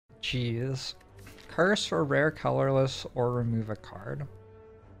Jeez. Curse or rare colorless or remove a card.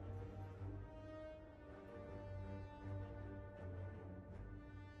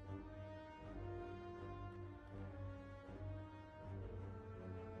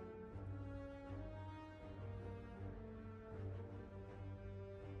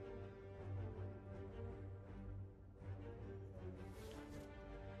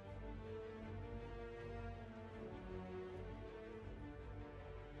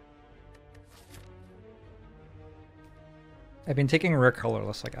 I've been taking rare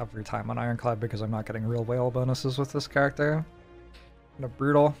colorless like every time on Ironclad because I'm not getting real whale bonuses with this character. Kind of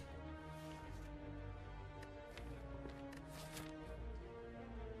brutal.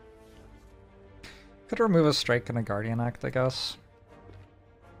 Could remove a strike and a guardian act, I guess.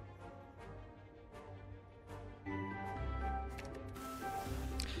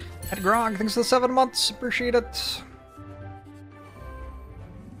 Ed Grog, thanks for the 7 months. Appreciate it.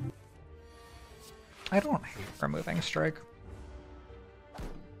 I don't hate removing strike.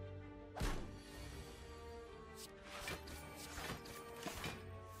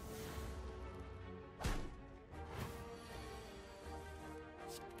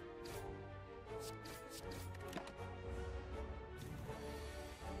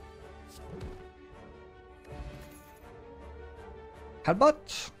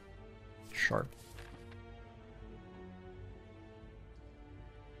 Headbutt? Sure.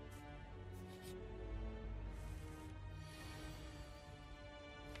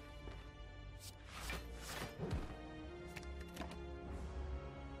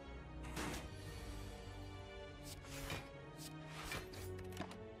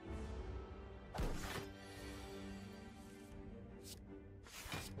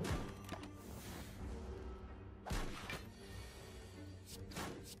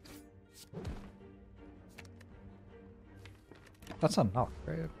 That's enough,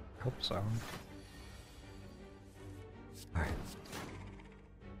 right? I hope so. Alright.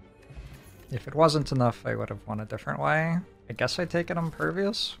 If it wasn't enough, I would have won a different way. I guess I take it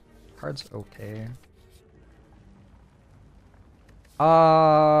impervious. Card's okay.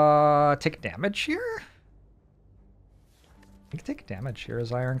 Take damage here? I can take damage here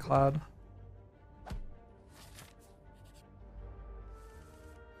as Ironclad.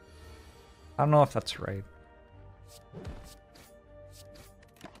 I don't know if that's right.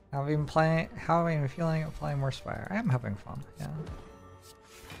 How have you been feeling at playing more Spire? I am having fun, yeah.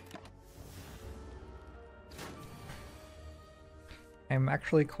 I'm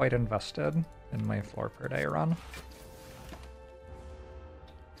actually quite invested in my floor per day run.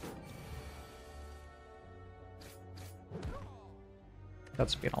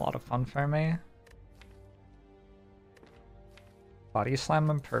 That's been a lot of fun for me. Bodyslam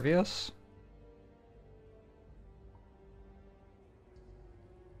impervious.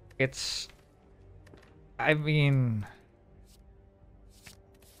 I mean,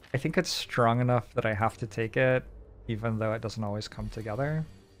 I think it's strong enough that I have to take it, even though it doesn't always come together.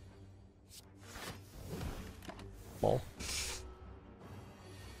 Lol.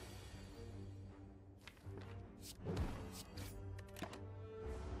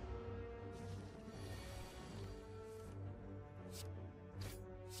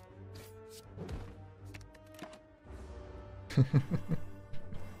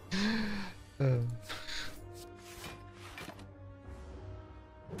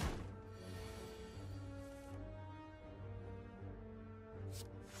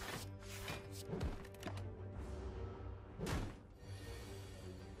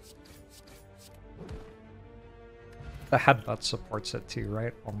 The headbutt supports it too,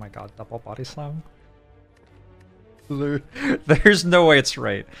 right? Oh my god, double body slam. There's no way it's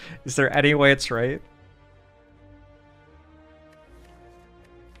right. Is there any way it's right?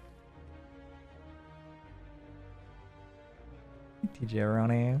 TJ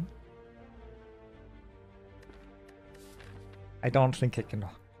Aroni. I don't think it can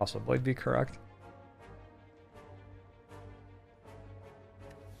possibly be correct.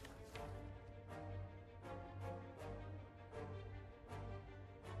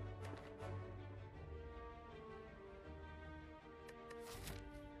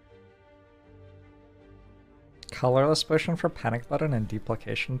 Colorless potion for panic button and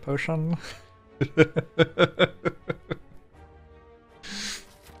duplication potion.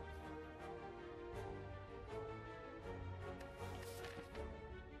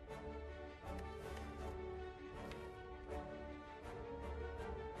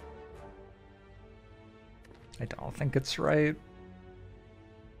 I don't think it's right.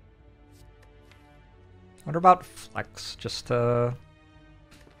 What about flex, just to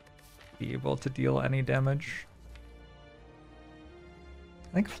be able to deal any damage?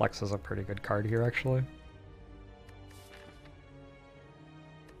 I think Flex is a pretty good card here, actually.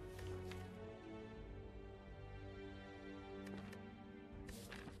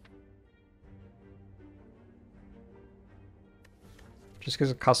 Just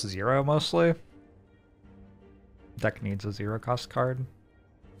because it costs 0 mostly. Deck needs a 0 cost card.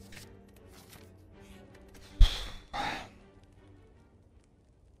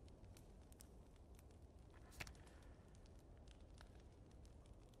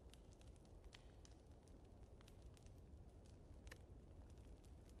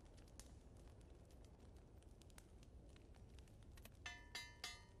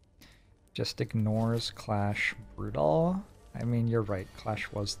 Just ignores Clash Brutal. I mean, you're right,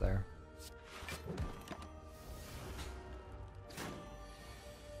 Clash was there.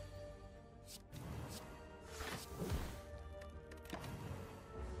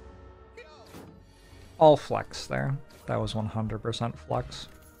 All flex there. That was 100% flex.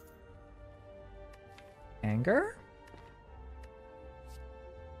 Anger?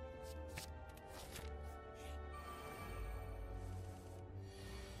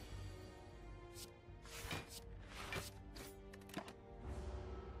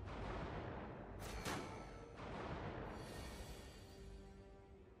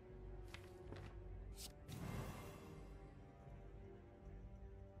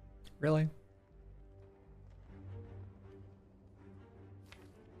 Really?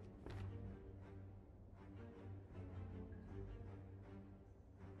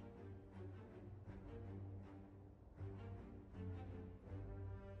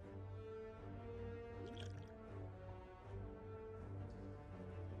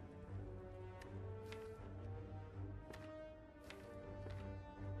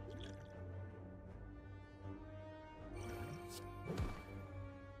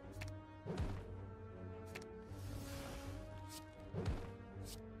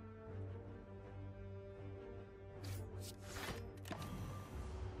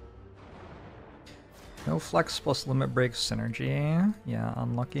 No flex plus limit break synergy. Yeah,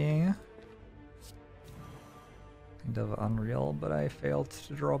 unlucky. Kind of unreal, but I failed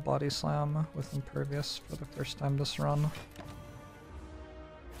to draw Bodyslam with Impervious for the first time this run.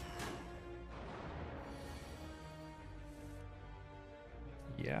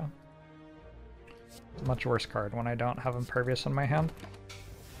 Yeah. It's a much worse card when I don't have Impervious in my hand.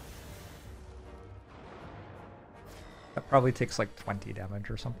 That probably takes like 20 damage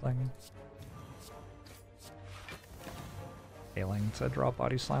or something. Failing to draw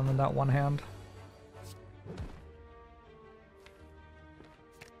Bodyslam in that one hand.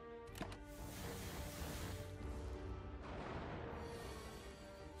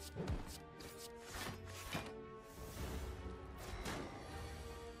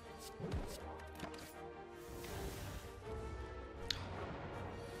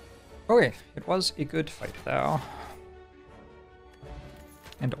 Okay, it was a good fight though.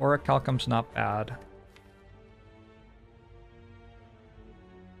 And Orichalcum's not bad.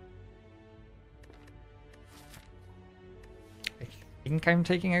 I think I'm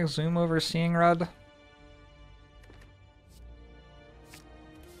taking Exhume over Seeing Red. I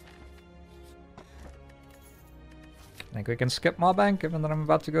think we can skip Mawbank, given that I'm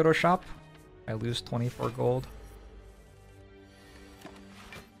about to go to a shop. I lose 24 gold.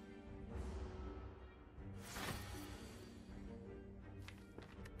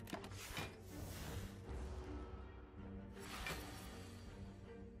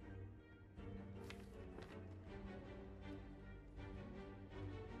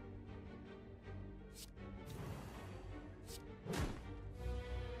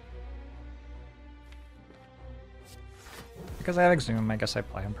 Because I have Exhume, I guess I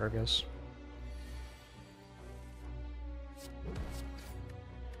play Impervious.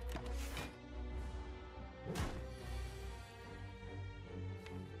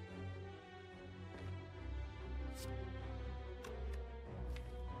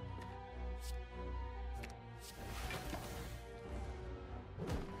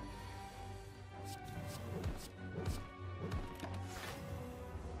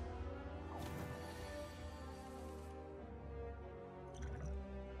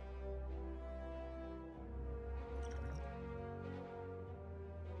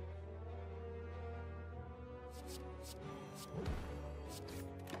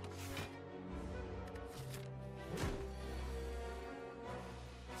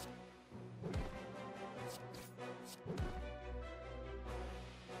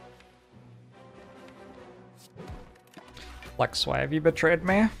 Flex, why have you betrayed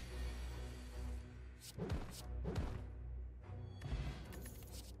me?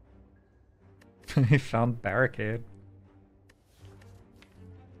 He found Barricade.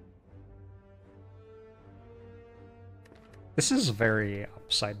 This is very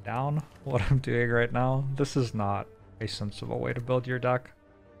upside down, what I'm doing right now. This is not a sensible way to build your deck.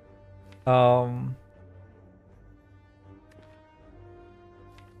 I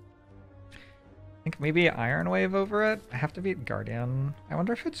think maybe Iron Wave over it. I have to beat Guardian. I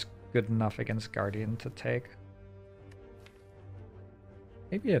wonder if it's good enough against Guardian to take.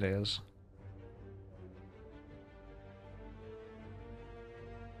 Maybe it is.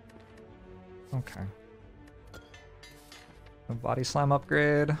 Okay. A Bodyslam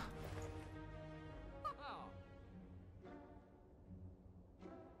upgrade.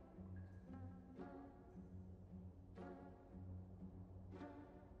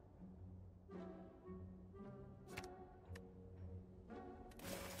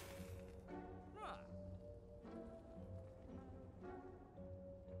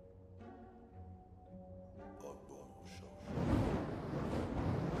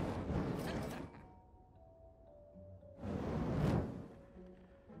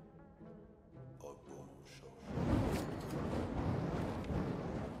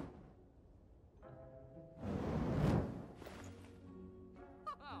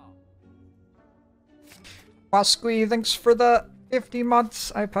 Wasqui, thanks for the 50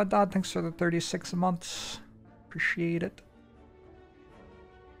 months. iPod Dad, thanks for the 36 months. Appreciate it.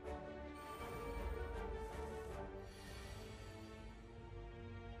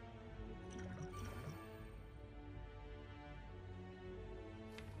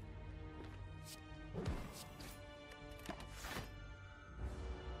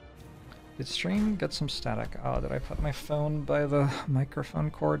 Did stream get some static? Oh, did I put my phone by the microphone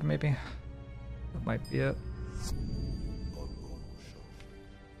cord, maybe? That might be it.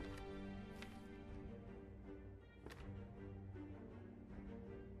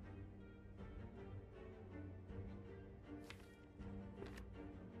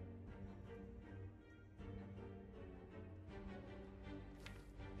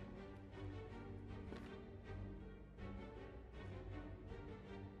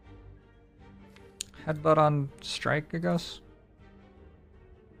 Headbutt on strike, I guess.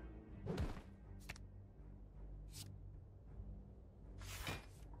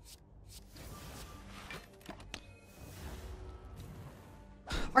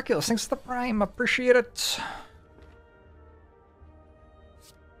 Oculus, thanks for the prime, appreciate it.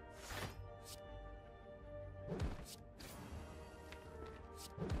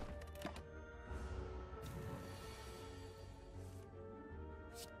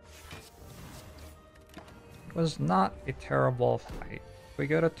 It was not a terrible fight. If we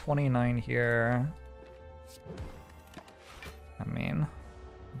go to 29 here, I mean,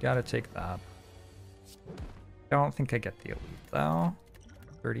 gotta take that. I don't think I get the elite though.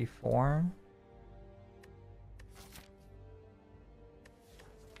 34.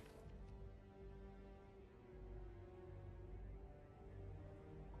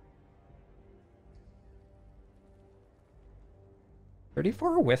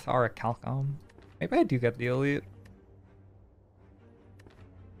 With our Calcom. Maybe I do get the elite.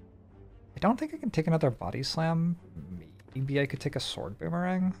 I don't think I can take another Bodyslam. Maybe I could take a Sword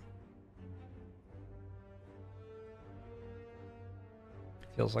Boomerang.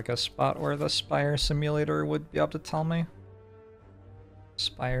 Feels like a spot where the Spire Simulator would be able to tell me.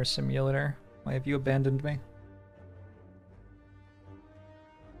 Spire Simulator, why have you abandoned me?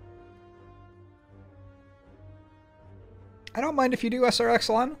 I don't mind if you do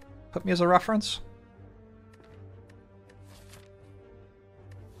SRXLN. Put me as a reference.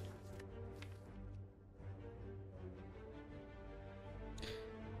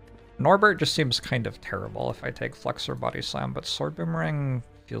 Norbert just seems kind of terrible if I take Flex or Bodyslam, but Sword Boomerang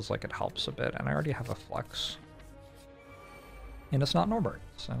feels like it helps a bit, and I already have a Flex. And it's not Norbert,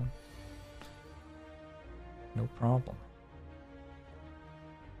 so no problem.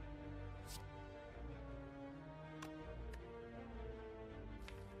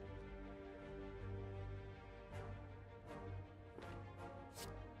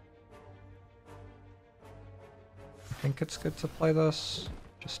 I think it's good to play this.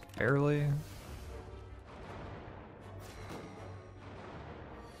 Just barely.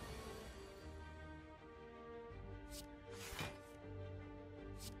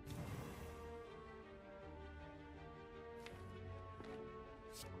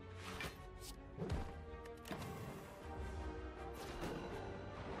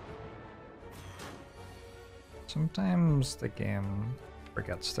 Sometimes the game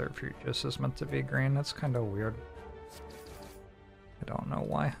forgets their Fugus is meant to be green. That's kind of weird. I don't know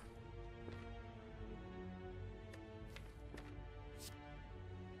why. I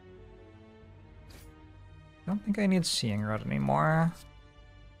don't think I need Seeing Red anymore.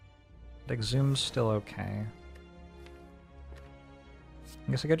 Like, Zoom's still okay.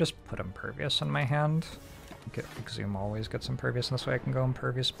 I guess I could just put Impervious in my hand. Exhume always gets Impervious, and this way I can go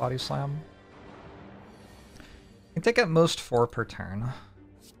Impervious Bodyslam. I can take at most 4 per turn,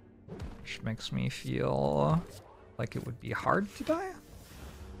 which makes me feel like it would be hard to die.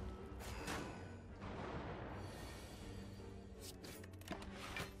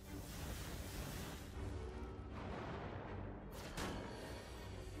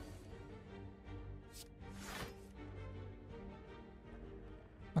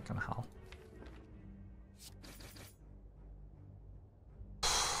 Fucking hell.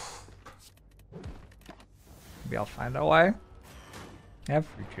 Maybe I'll find a way. I have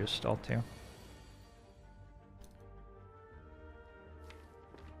free juice still too.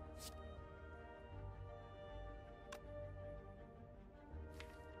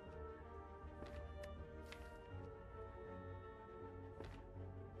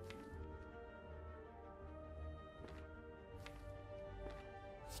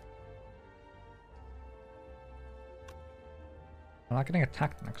 I'm not getting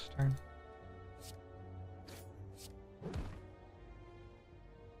attacked next turn.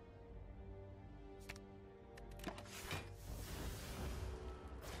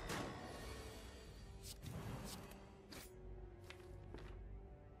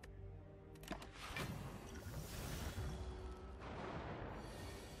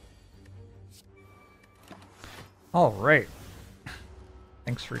 All right.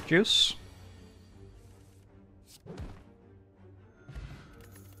 Thanks for juice.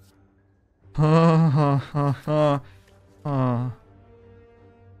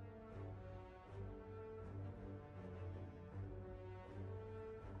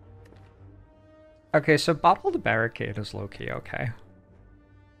 Okay, so Bottle the Barricade is low-key okay.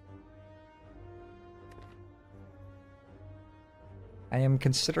 I am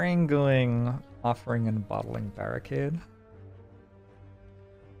considering going Offering and Bottling Barricade.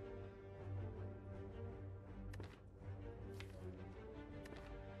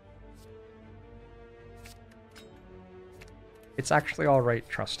 It's actually alright,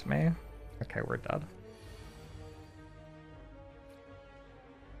 trust me. Okay, we're dead.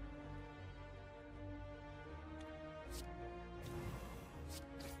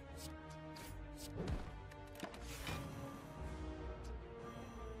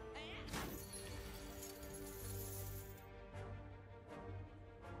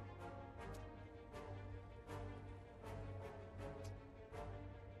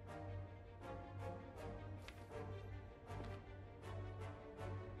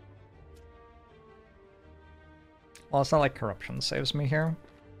 Well, it's not like corruption saves me here.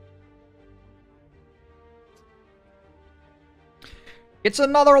 It's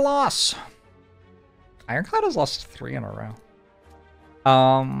another loss! Ironclad has lost 3 in a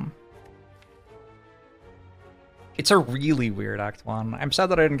row. It's a really weird Act 1. I'm sad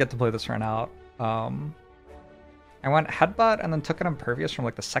that I didn't get to play this run out. I went Headbutt and then took an Impervious from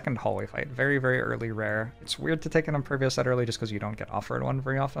like the second hallway fight. Very, very early rare. It's weird to take an Impervious that early just because you don't get offered one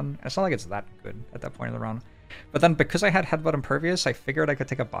very often. It's not like it's that good at that point in the run. But then because I had Headbutt Impervious, I figured I could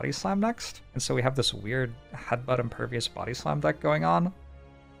take a Bodyslam next. And so we have this weird Headbutt Impervious Bodyslam deck going on.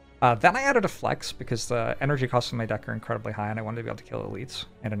 Then I added a Flex because the energy costs in my deck are incredibly high and I wanted to be able to kill elites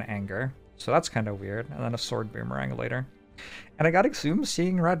and an Anger. So that's kind of weird. And then a Sword Boomerang later. And I got Exhumed,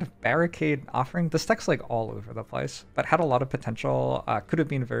 Seeing Red, Barricade, Offering. This deck's like all over the place, but had a lot of potential. Could have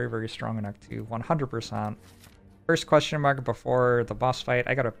been very, very strong in Act 2, 100%. First question mark before the boss fight,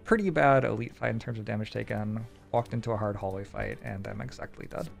 I got a pretty bad elite fight in terms of damage taken, walked into a hard hallway fight, and I'm exactly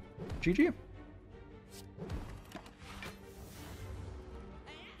dead. GG.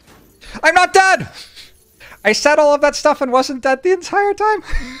 I'm not dead! I said all of that stuff and wasn't dead the entire time.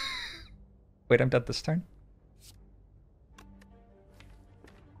 Wait, I'm dead this turn.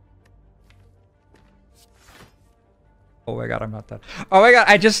 Oh my god, I'm not dead. Oh my god,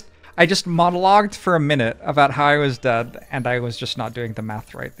 I just monologued for a minute about how I was dead, and I was just not doing the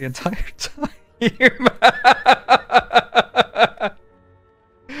math right the entire time.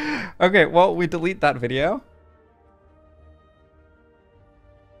 Okay, well, we delete that video.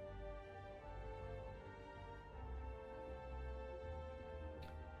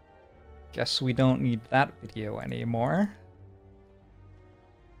 Guess we don't need that video anymore.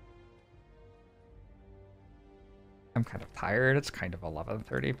 I'm kind of tired. It's kind of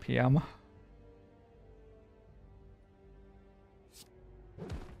 11:30 p.m.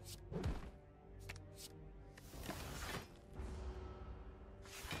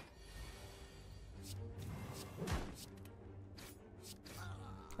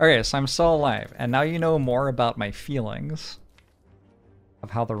 Okay, so I'm still alive, and now you know more about my feelings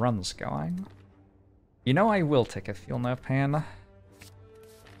of how the run's going. You know I will take a Feel No Pain.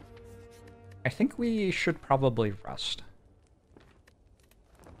 I think we should probably rest.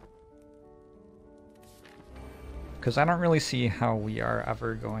 Because I don't really see how we are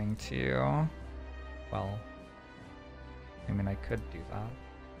ever going to... Well, I mean, I could do that.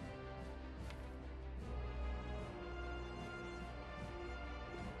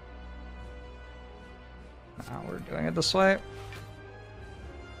 Now we're doing it this way.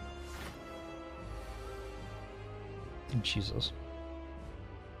 Jesus.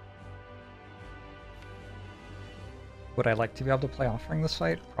 Would I like to be able to play Offering this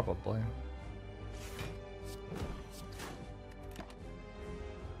fight? Probably.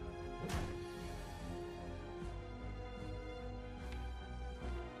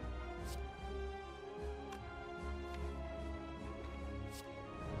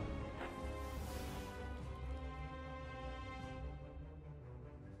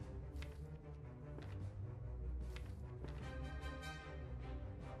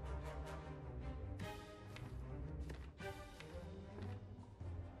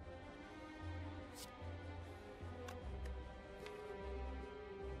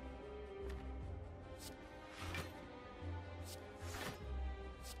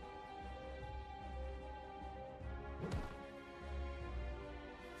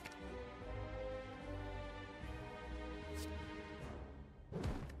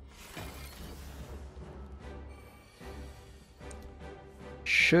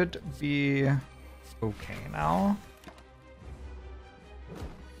 Should be okay now.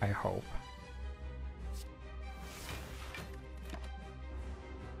 I hope.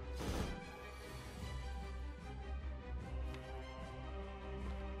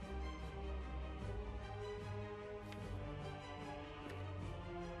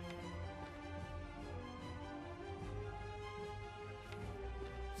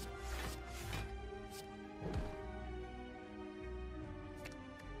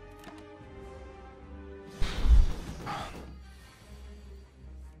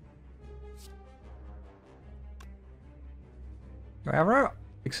 Do I ever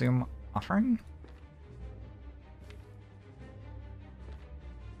exhume Offering?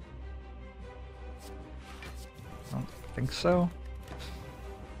 I don't think so.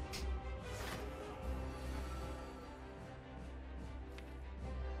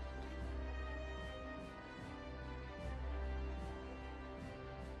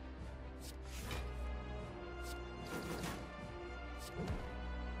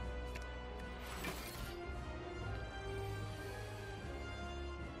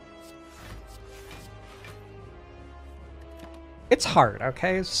 It's hard,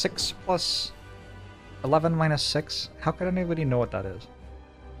 okay? 6 plus 11 minus 6. How could anybody know what that is?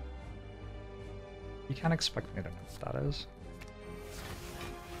 You can't expect me to know what that is.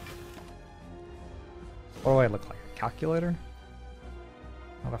 What do I look like? A calculator?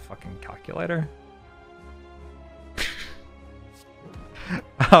 Not a fucking calculator.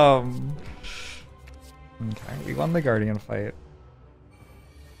 Okay, we won the Guardian fight.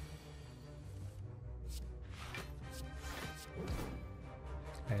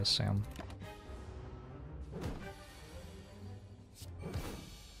 I assume.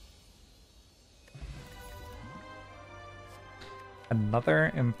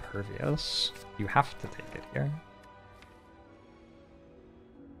 Another impervious. You have to take it here.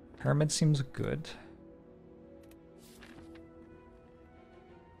 Pyramid seems good.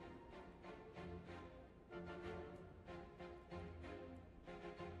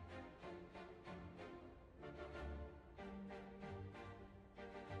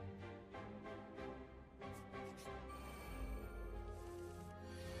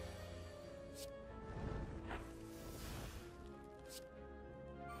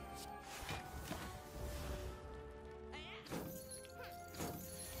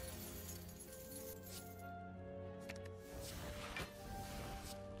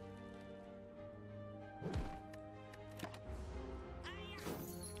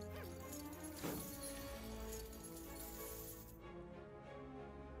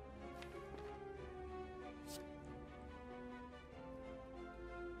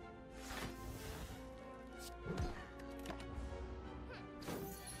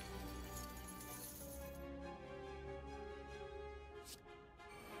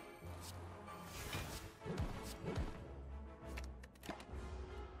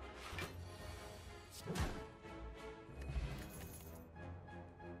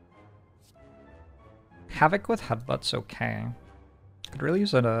 Havoc with Headbutt's okay. Could really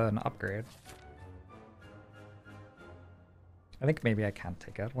use an upgrade. I think maybe I can't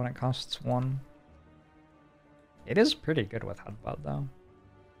take it when it costs 1. It is pretty good with Headbutt though.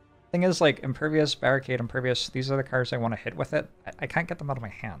 Thing is, like, Impervious, Barricade, Impervious, these are the cards I want to hit with it. I can't get them out of my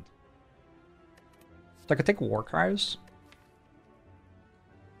hand. So I could take War Cries.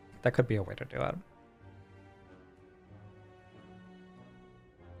 That could be a way to do it.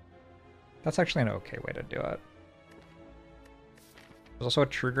 That's actually an okay way to do it. There's also a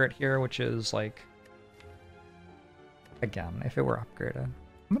True Grit here, which is like... Again, if it were upgraded. I'm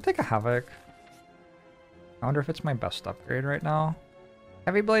gonna take a Havoc. I wonder if it's my best upgrade right now.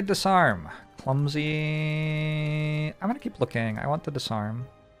 Heavy Blade Disarm. Clumsy... I'm gonna keep looking. I want the Disarm.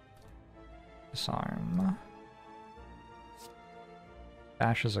 Disarm.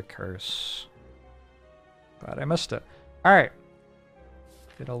 Dash is a curse. Glad I missed it. Alright.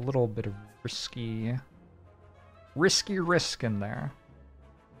 Did a little bit of risky risk in there.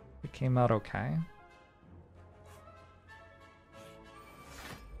 It came out okay.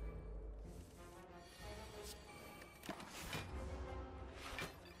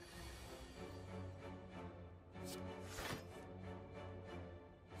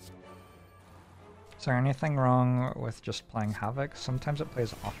 Is there anything wrong with just playing Havoc? Sometimes it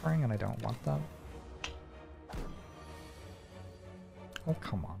plays Offering and I don't want that. Oh,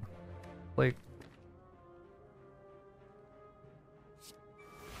 come on. Like...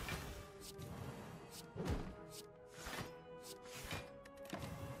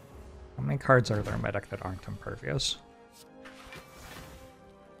 How many cards are there in my deck that aren't impervious?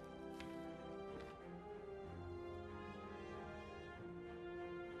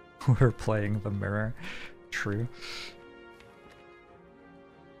 We're playing the mirror. True.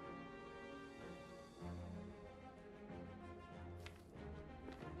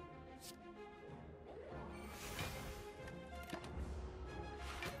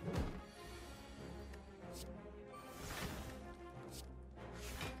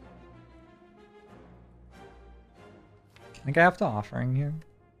 I think I have to Offering here.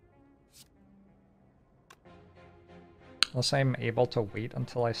 Unless I'm able to wait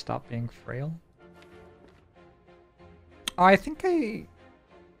until I stop being frail. Oh, I think I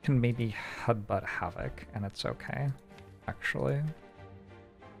can maybe headbutt Havoc and it's okay, actually.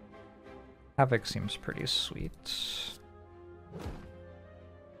 Havoc seems pretty sweet.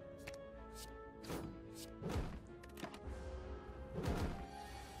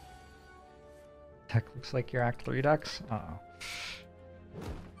 Deck looks like your Act 3 decks? Uh-oh.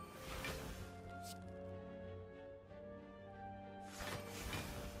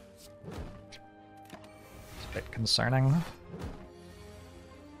 Bit concerning.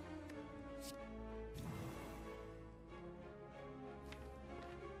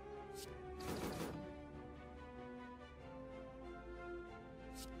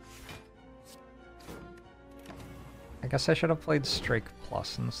 I guess I should have played Strike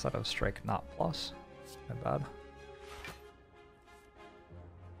Plus instead of Strike Not Plus. My bad.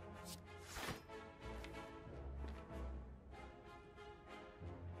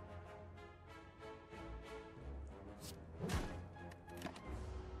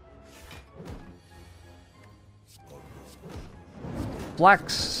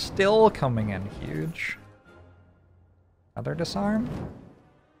 Black's still coming in huge. Another Disarm?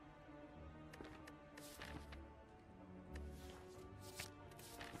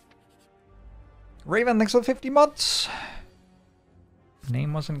 Raven, thanks for 50 months!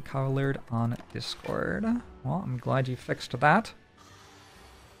 Name wasn't colored on Discord. Well, I'm glad you fixed that.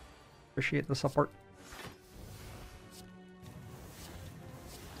 Appreciate the support.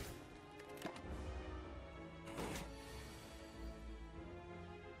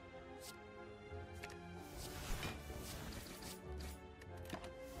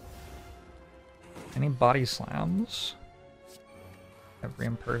 Any body slams? Every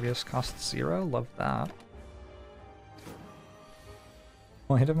impervious costs 0. Love that.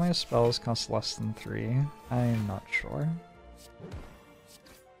 Why do my spells cost less than 3? I'm not sure.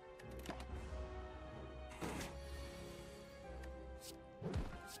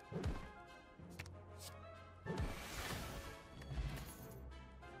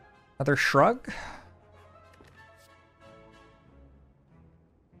 Another Shrug?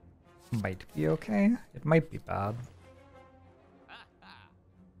 Might be okay. It might be bad.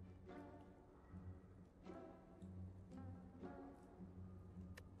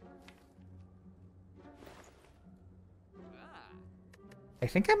 I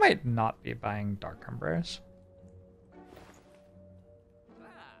think I might not be buying Dark Embers.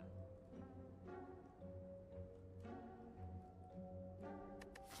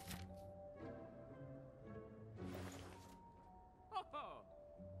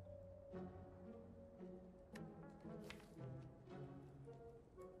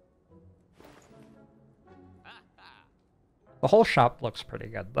 The whole shop looks pretty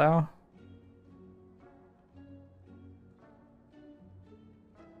good, though.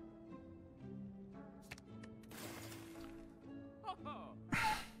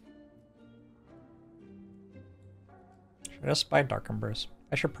 Should I just buy Dark Embers?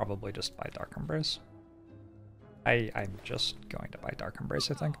 I should probably just buy Dark Embers. I'm just going to buy Dark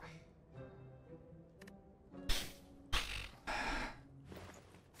Embers, I think.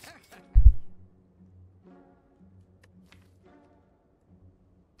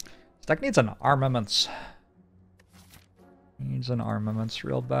 This deck needs an armaments. Needs an armaments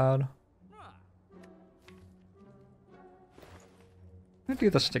real bad. I'm gonna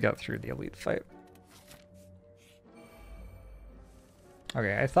do this to get through the elite fight.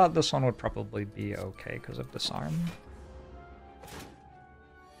 Okay, I thought this one would probably be okay because of disarm.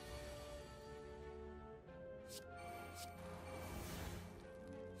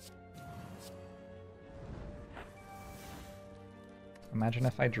 Imagine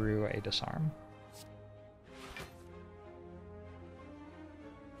if I drew a disarm.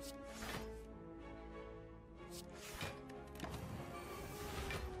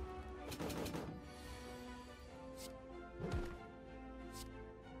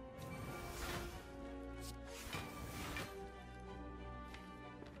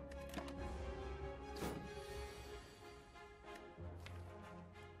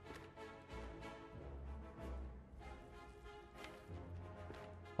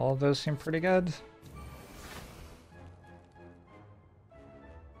 All of those seem pretty good.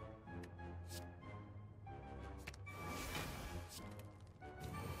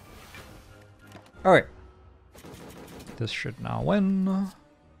 Alright. This should now win.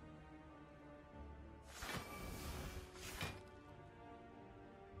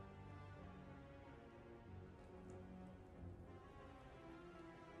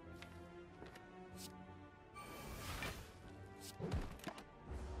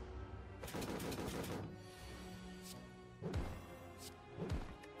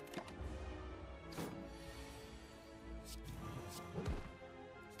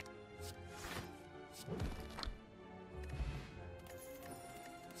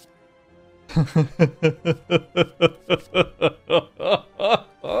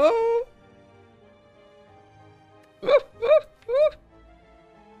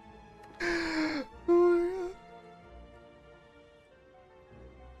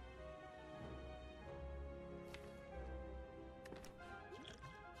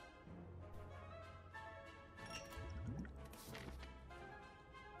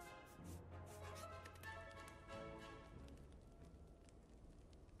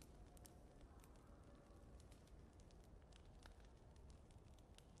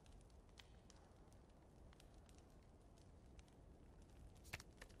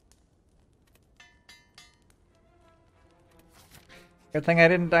 Good thing I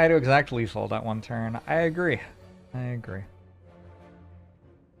didn't die to exact lethal that one turn. I agree. I agree.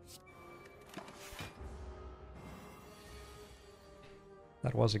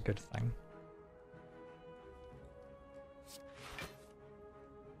 That was a good thing.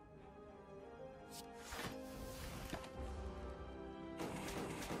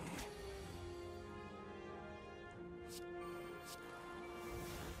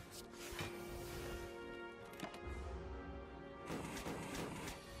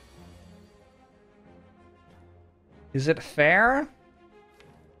 Is it fair?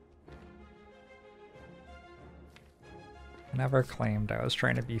 I never claimed I was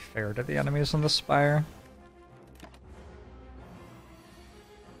trying to be fair to the enemies in the Spire.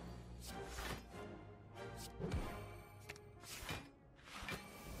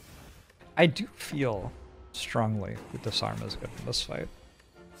 I do feel strongly that disarm is good in this fight.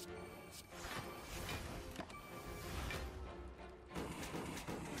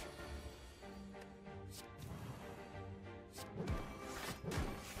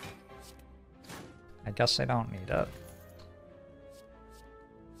 I guess I don't need it.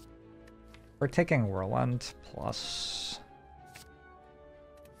 We're taking Whirlwind plus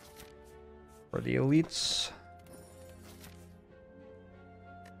for the elites.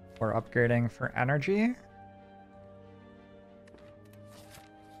 We're upgrading for energy.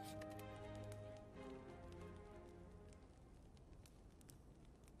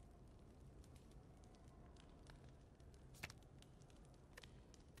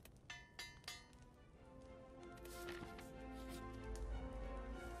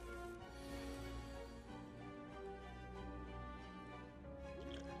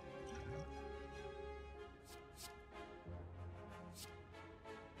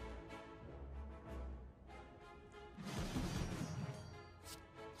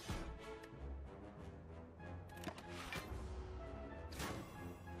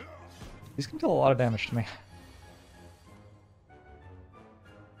 These can deal a lot of damage to me.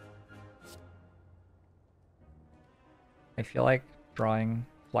 I feel like drawing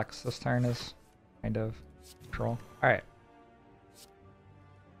Flex this turn is kind of troll. Alright,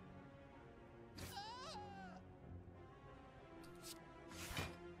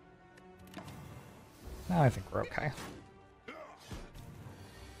 I think we're okay.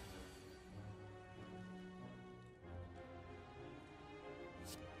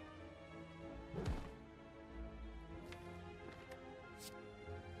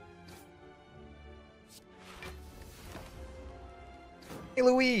 Hey,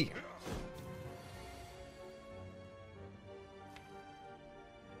 Louis!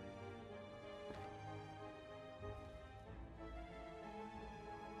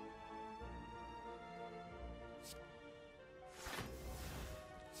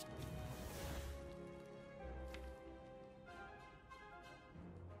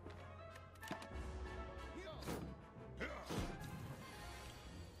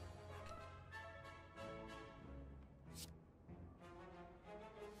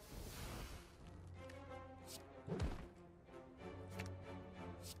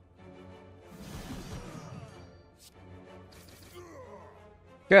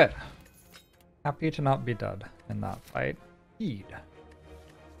 Good. Happy to not be dead in that fight. Feed.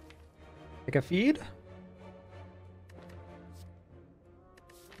 Take a feed?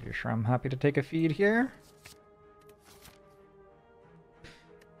 You sure I'm happy to take a feed here?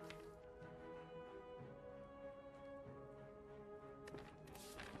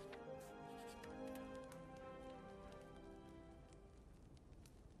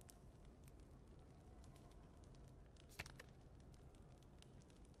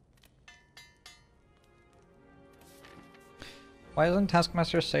 Why doesn't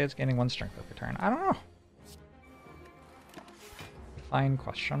Taskmaster say it's gaining 1 strength every turn? I don't know. Fine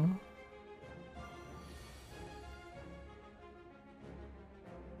question.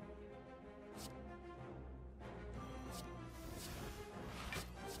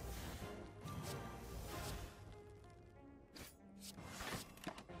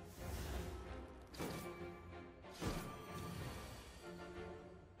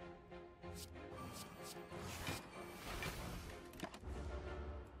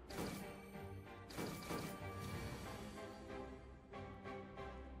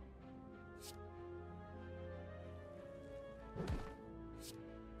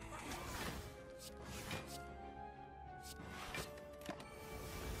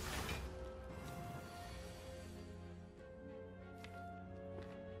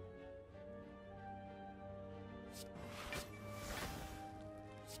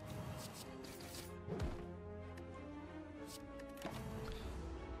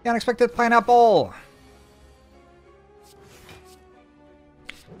 The unexpected pineapple!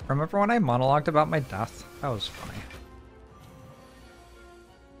 Remember when I monologued about my death? That was funny.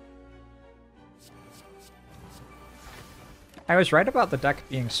 I was right about the deck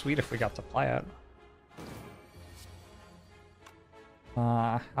being sweet if we got to play it.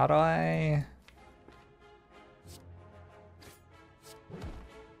 How do I...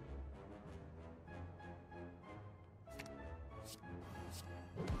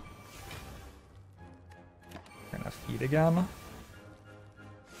 Gonna feed again.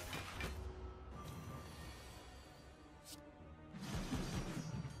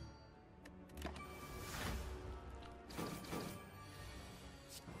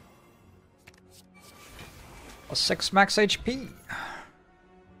 A 6 max HP.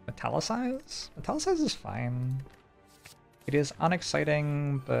 Metallicize? Metallicize is fine. It is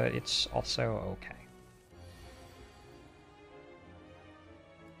unexciting, but it's also okay.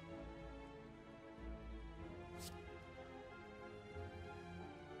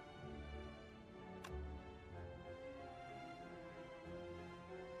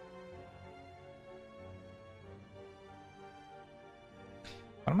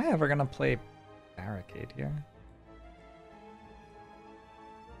 When am I ever gonna play Barricade here?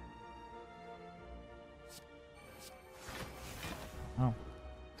 Oh.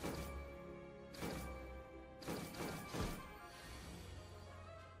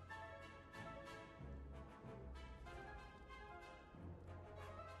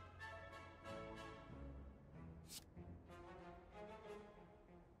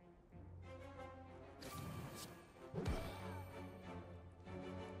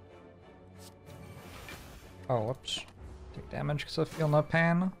 Oh, whoops. Take damage because I feel no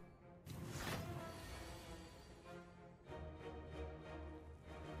pain.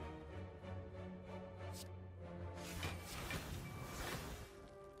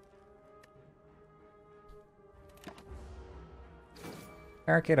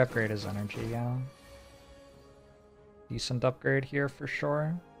 Barricade upgrade is energy, yeah. Decent upgrade here for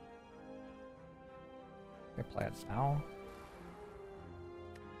sure. I play it now.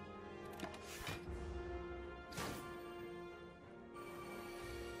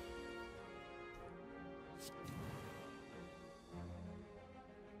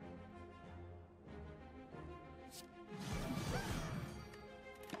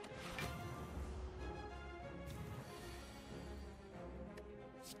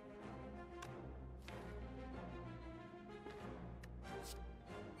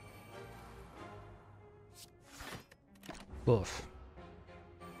 Oof.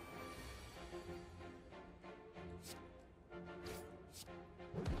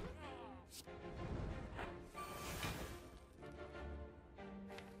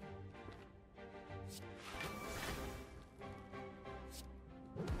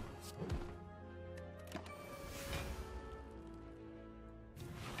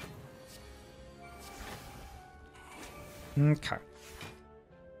 Okay.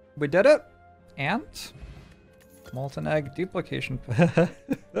 We did it. And molten egg duplication.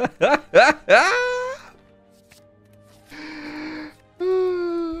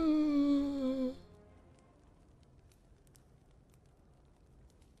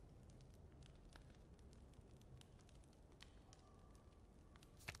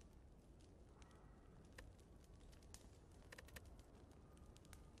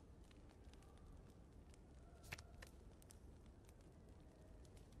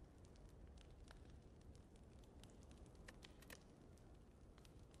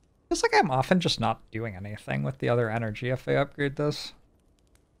 Feels like I'm often just not doing anything with the other energy if I upgrade this.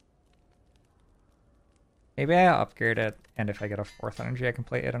 Maybe I upgrade it, and if I get a 4th energy, I can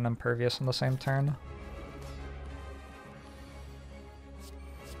play it and Impervious on the same turn.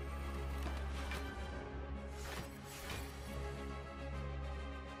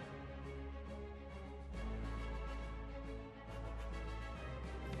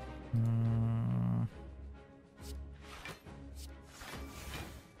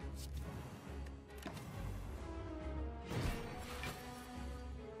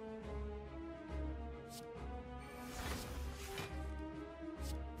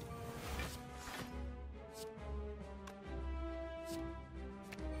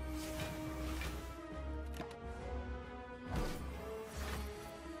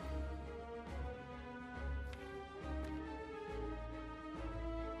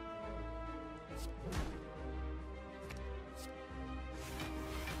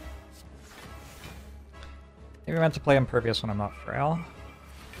 Maybe I meant to play Impervious when I'm not frail.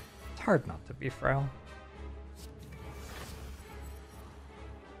 It's hard not to be frail.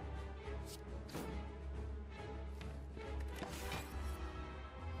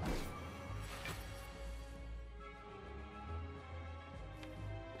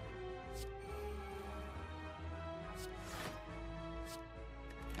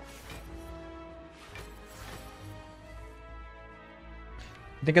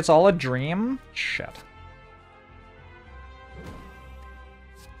 I think it's all a dream? Shit.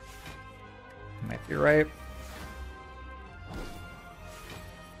 Might be right.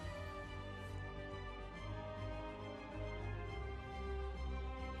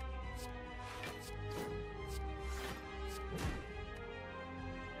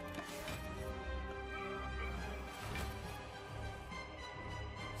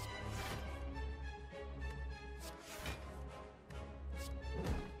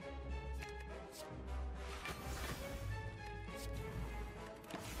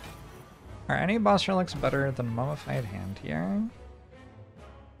 Are any boss relics better than Mummified Hand here?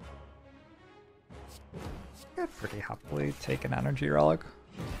 I'd pretty happily take an energy relic.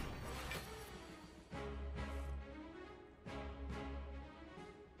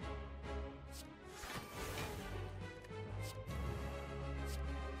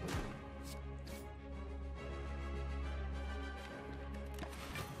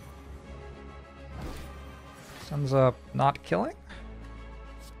 This ends up not killing.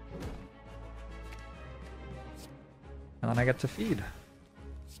 And then I get to feed.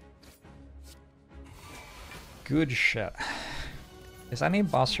 Good shit. Is any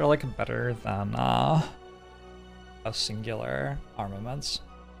boss relic better than a singular armaments?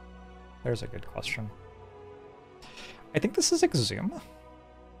 There's a good question. I think this is Exhume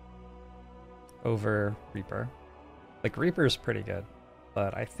over Reaper. Like, Reaper's pretty good,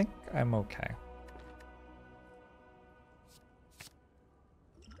 but I think I'm okay.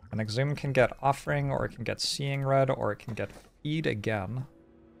 An Exhume can get Offering, or it can get Seeing Red, or it can get Feed again.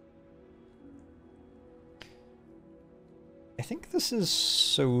 I think this is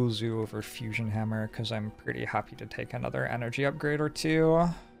Sozu over Fusion Hammer, because I'm pretty happy to take another energy upgrade or two.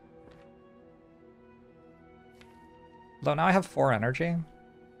 Though now I have 4 energy.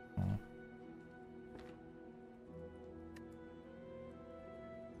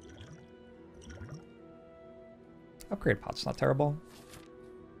 Upgrade pot's not terrible.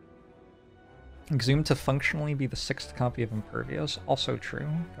 Exhume to functionally be the 6th copy of Impervious. Also true.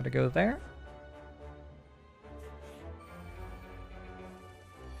 Gotta go there.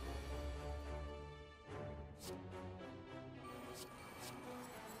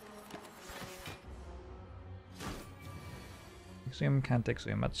 Exhume can't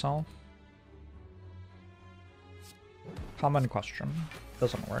exhume itself. Common question.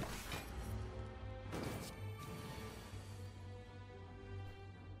 Doesn't work.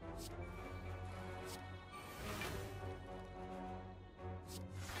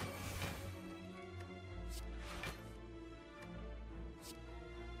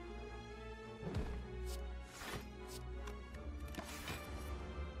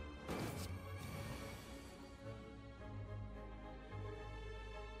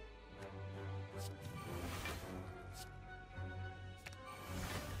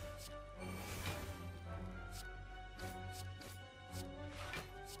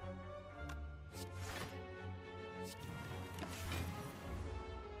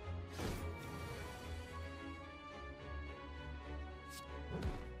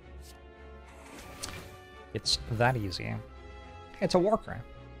 It's that easy. It's a Warcry.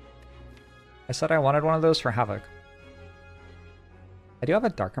 I said I wanted one of those for Havoc. I do have a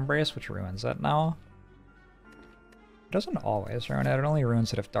Dark Embrace, which ruins it now. It doesn't always ruin it, it only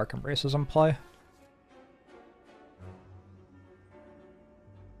ruins it if Dark Embrace is in play.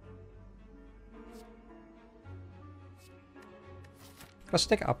 Gotta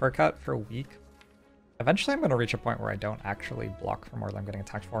stick Uppercut for a week. Eventually I'm gonna reach a point where I don't actually block for more than I'm getting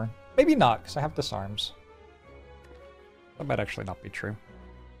attacked for. Maybe not, because I have Disarms. That might actually not be true.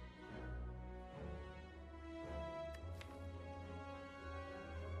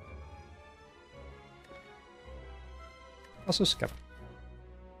 Also skip.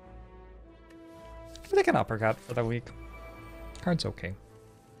 I think an Uppercut for the week. Card's okay.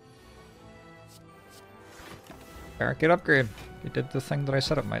 Barricade upgrade. It did the thing that I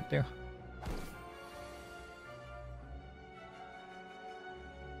said it might do.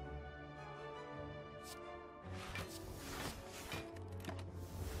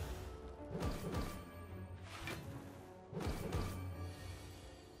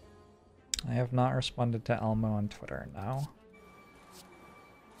 I have not responded to Elmo on Twitter now.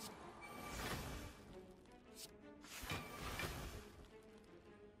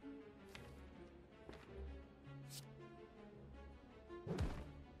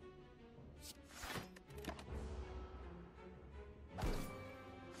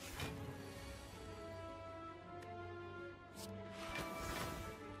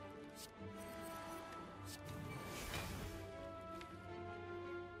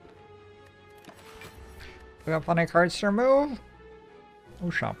 We got plenty of cards to remove. Oh,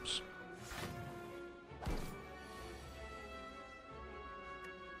 shops.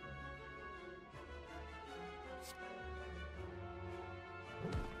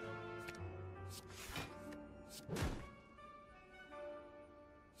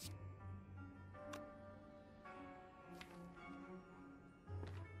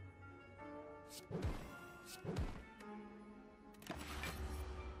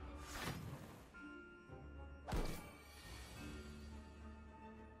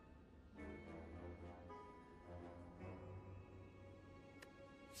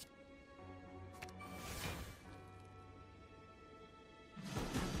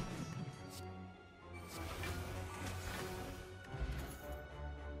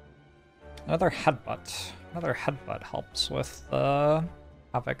 Another headbutt. Another headbutt helps with the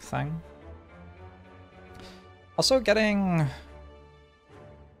Havoc thing. Also getting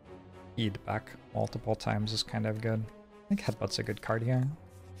feed back multiple times is kind of good. I think headbutt's a good card here.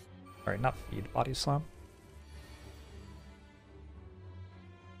 Sorry, not feed, Bodyslam.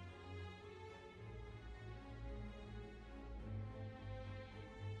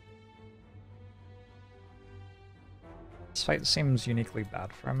 This fight seems uniquely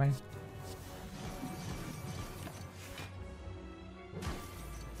bad for me.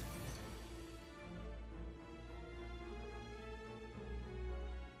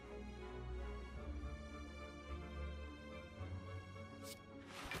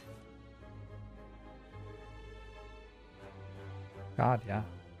 God, yeah.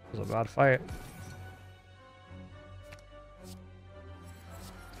 It was a bad fight.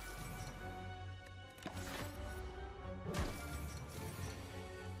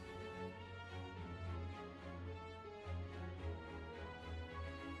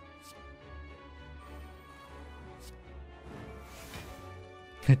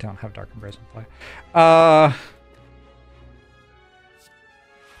 I don't have Dark Embrace in play. Okay.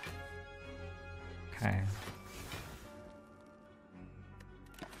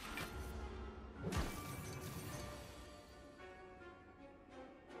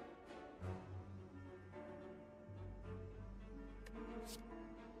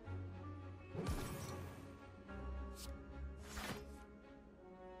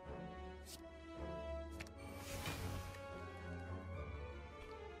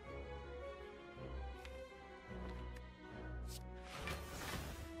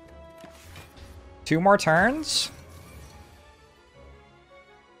 2 more turns?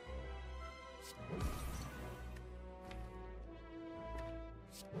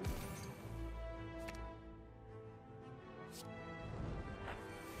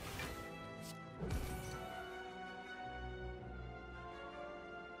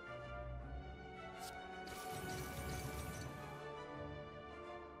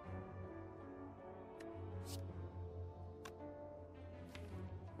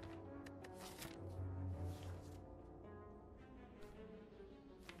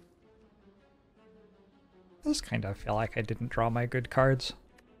 I just kind of feel like I didn't draw my good cards.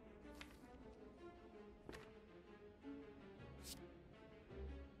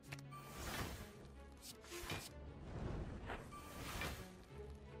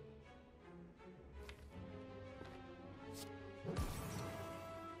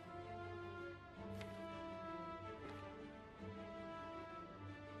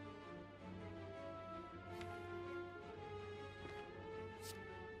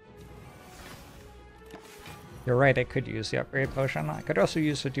 You're right, I could use the upgrade potion. I could also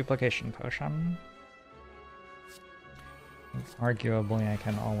use the duplication potion. Arguably, I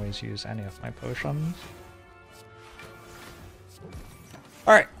can always use any of my potions.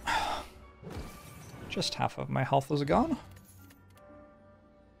 Alright. Just half of my health is gone.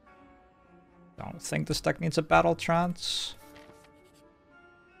 Don't think this deck needs a battle trance.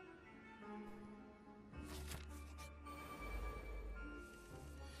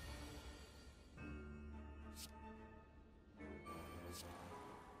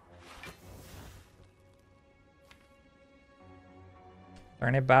 Are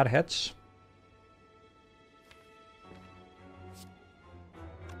there any bad hits?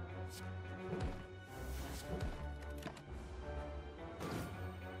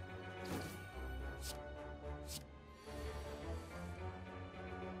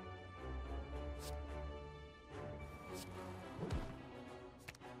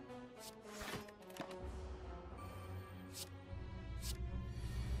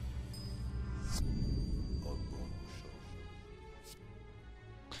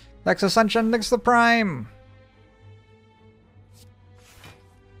 Next Ascension, next the Prime!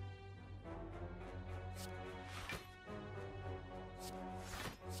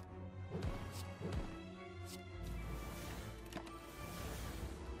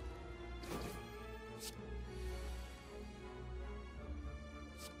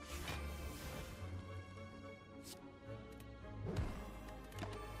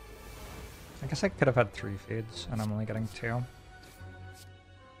 I guess I could have had 3 feeds, and I'm only getting 2.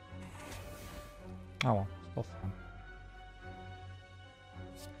 Oh well, still fun.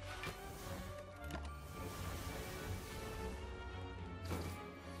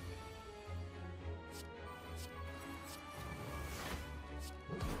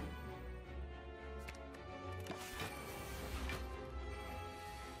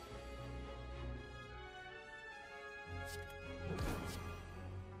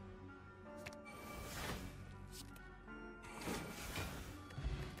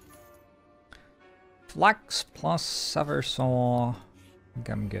 Flex plus Sever Soul. I think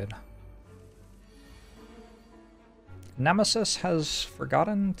I'm good. Nemesis has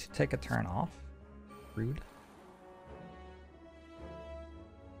forgotten to take a turn off. Rude.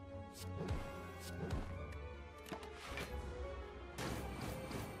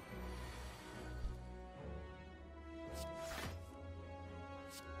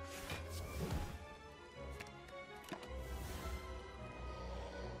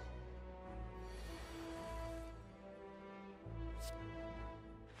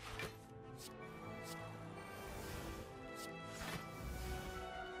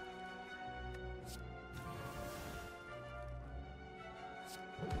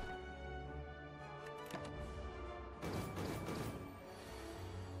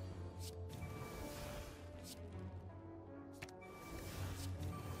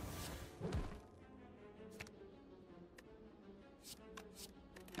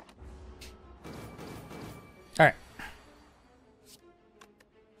 Alright.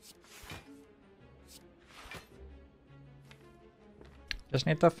 Just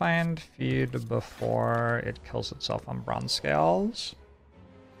need to find feed before it kills itself on bronze scales.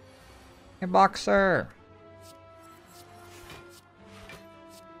 Hey, Boxer!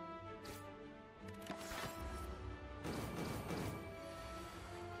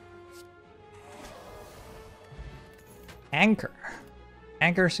 Anchor.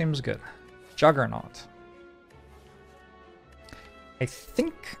 Anchor seems good. Juggernaut. I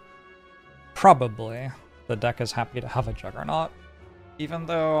think probably the deck is happy to have a Juggernaut, even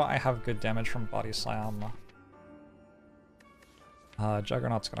though I have good damage from Bodyslam.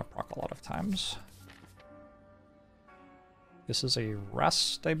 Juggernaut's gonna proc a lot of times. This is a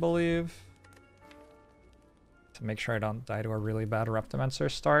rest, I believe. To make sure I don't die to a really bad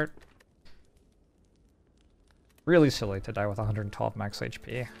Reptimancer start. Really silly to die with 112 max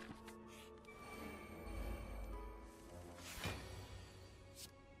HP.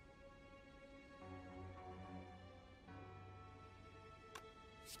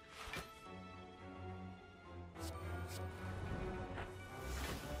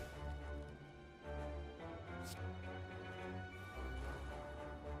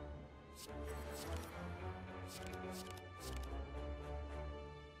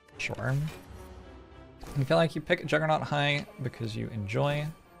 Sure. I feel like you pick Juggernaut high because you enjoy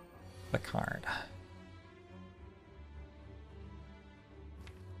the card.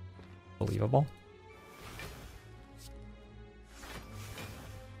 Believable.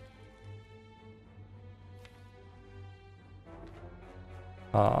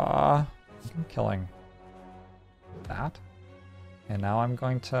 I'm killing that. And now I'm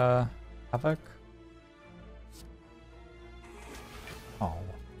going to Havoc. Oh.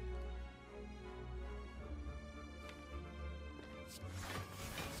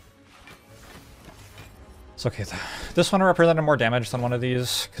 It's okay. This one represented more damage than one of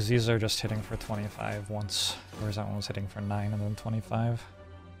these, because these are just hitting for 25 once, whereas that one was hitting for 9 and then 25.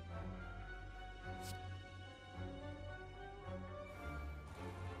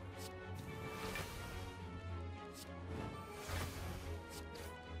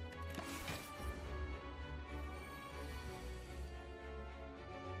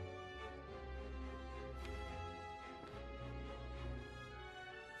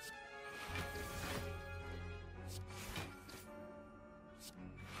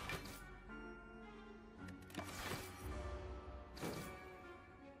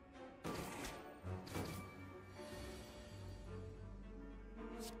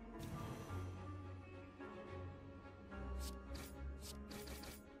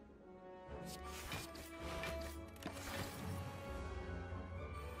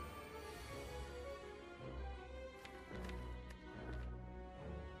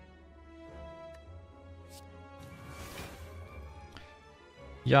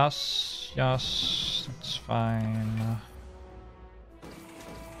 Yes, yes, it's fine.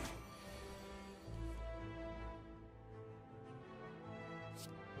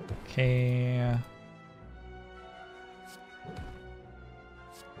 Okay.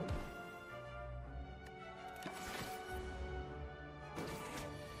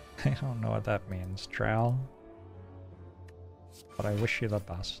 I don't know what that means, Trowel. But I wish you the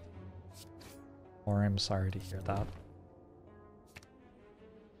best. Or I'm sorry to hear that.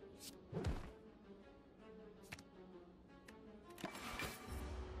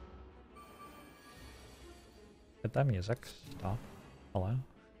 Did that music stop? Hello?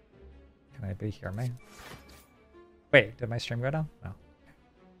 Can anybody hear me? Wait, did my stream go down? No. Okay.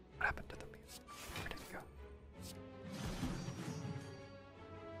 What happened to the music? Where did it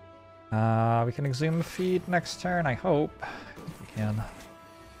go? We can exhume feed next turn, I hope. If we can.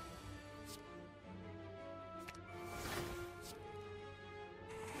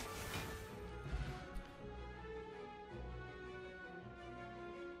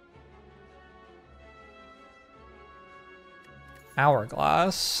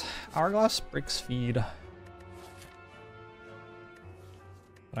 Hourglass. Hourglass breaks feed. But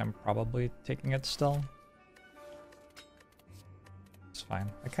I'm probably taking it still. It's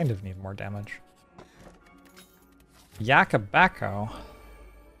fine. I kind of need more damage. Yakabako.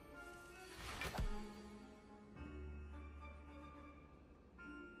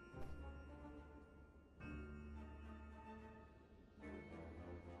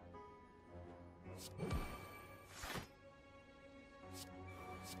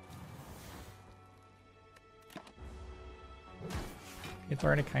 It's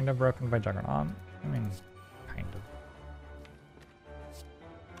already kind of broken by Juggernaut. I mean, kind of.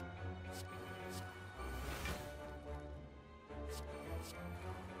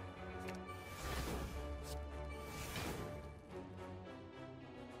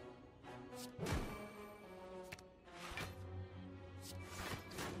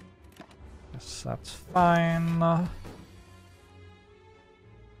 Yes, that's fine.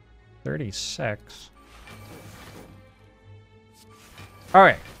 36.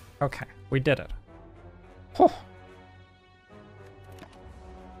 Alright, okay, we did it. Whew.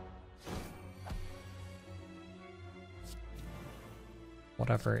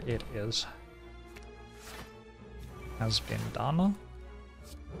 Whatever it is has been done.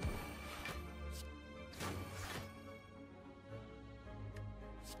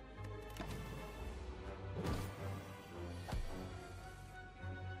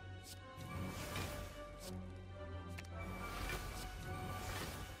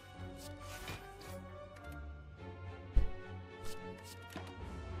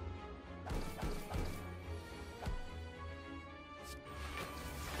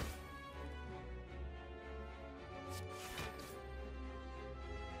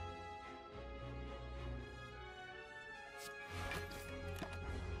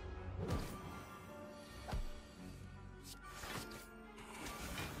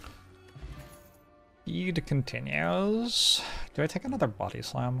 feed continues. Do I take another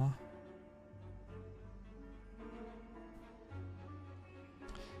Bodyslam?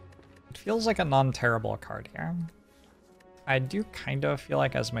 It feels like a non-terrible card here. I do kind of feel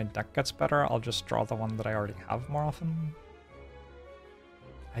like as my deck gets better, I'll just draw the one that I already have more often.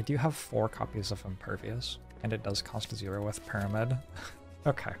 I do have 4 copies of Impervious, and it does cost 0 with Pyramid.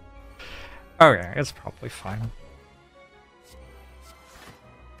 Okay. Okay, it's probably fine.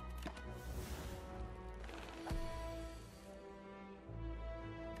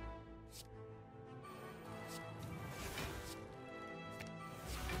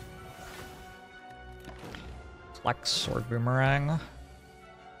 Flex Sword Boomerang.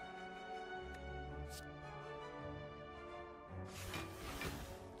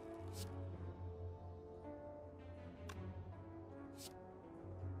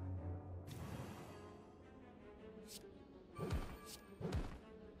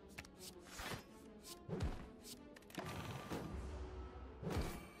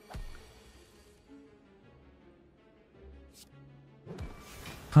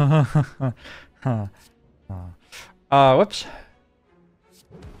 Whoops.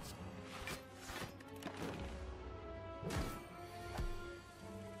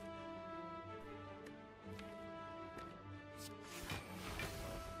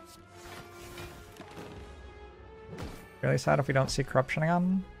 Really sad if we don't see corruption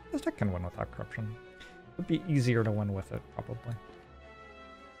again. This deck can win without corruption. It would be easier to win with it, probably.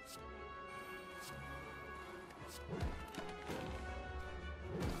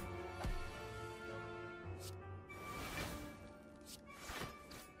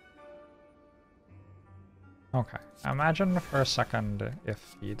 Okay, imagine for a second if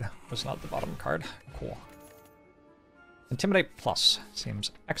Feed was not the bottom card. Cool. Intimidate Plus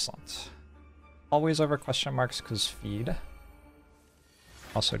seems excellent. Always over question marks because Feed.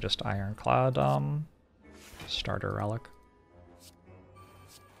 Also just Ironclad, starter relic.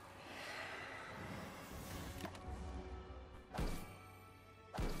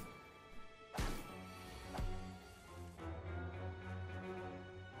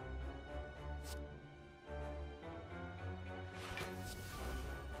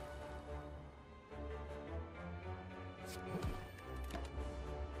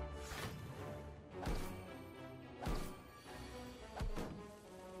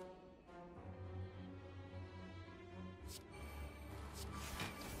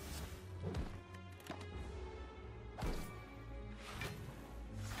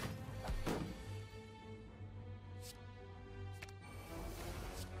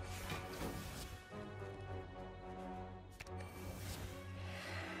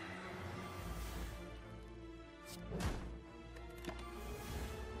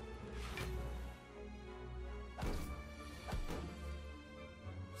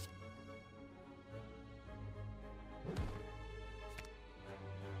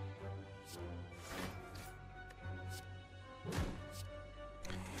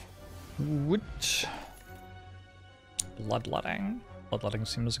 Which Bloodletting. Bloodletting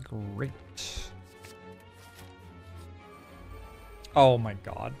seems great. Oh my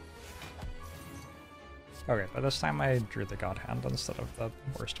god. Okay, but this time I drew the God Hand instead of the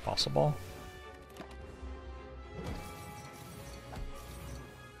worst possible.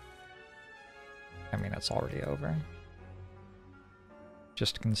 I mean, it's already over.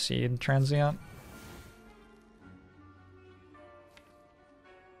 Just concede transient.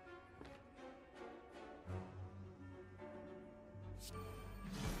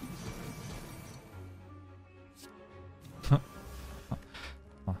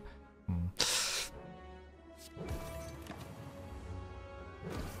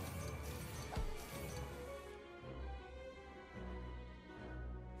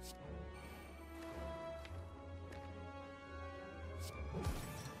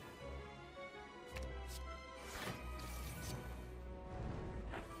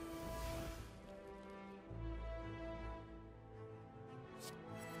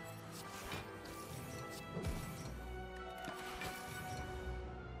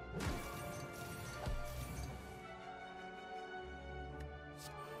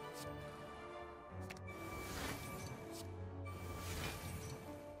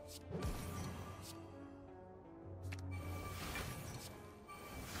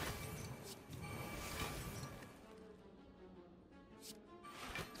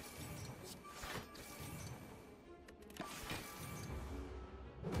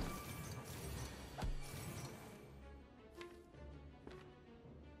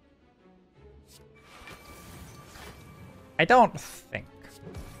 I don't think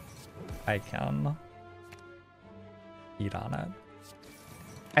I can eat on it.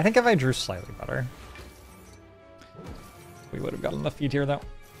 I think if I drew slightly better, We would have gotten the feed here, though.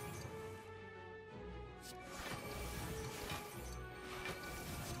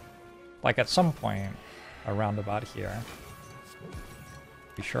 Like, at some point, around about here,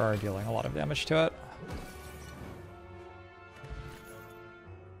 we sure are dealing a lot of damage to it.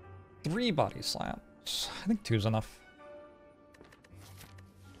 3 body slams. I think 2's enough.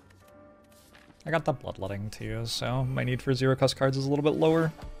 I got the bloodletting too, so my need for 0-cost cards is a little bit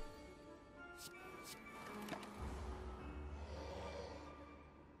lower.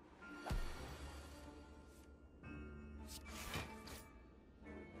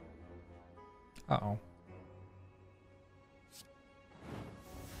 Uh-oh.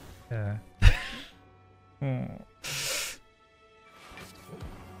 Yeah.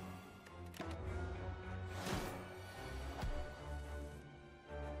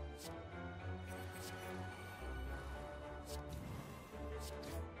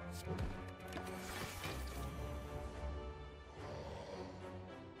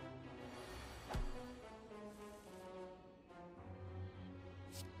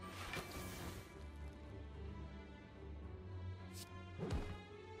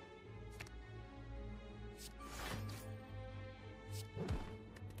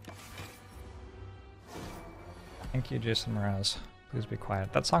 Thank you, Jason Mraz. Please be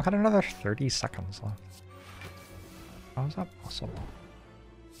quiet. That song had another 30 seconds left. How is that possible?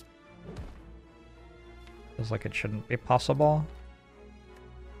 Feels like it shouldn't be possible.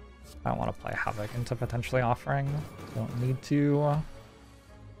 I don't want to play Havoc into potentially offering. Don't need to.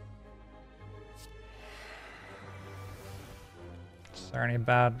 Is there any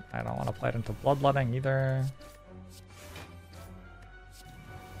bad? I don't want to play it into Bloodletting either.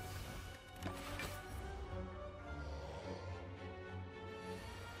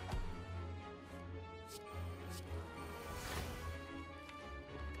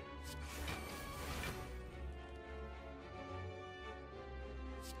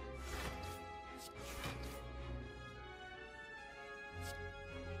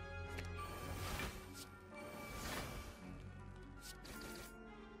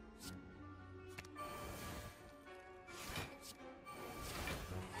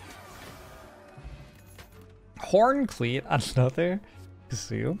 Horn Cleat, another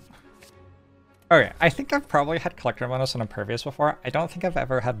zoo. Okay, I think I've probably had Collector Bonus on Impervious before. I don't think I've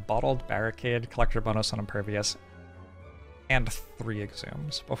ever had Bottled Barricade, Collector Bonus on Impervious, and 3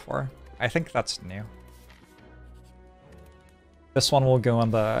 Exhumes before. I think that's new. This one will go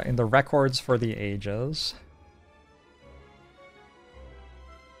in the records for the ages.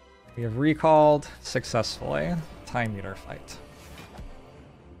 We have recalled successfully. Time Meter fight.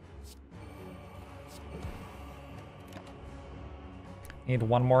 Need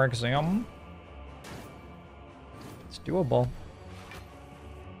 1 more Exhume. It's doable.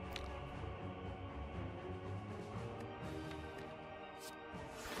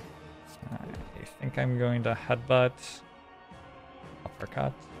 I think I'm going to headbutt.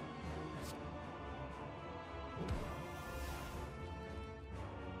 Uppercut.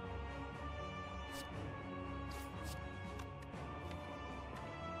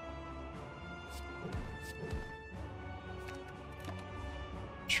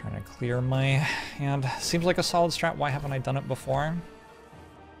 Trying to clear my hand. Seems like a solid strat. Why haven't I done it before?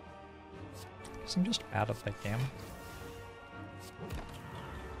 Because I'm just bad at that game.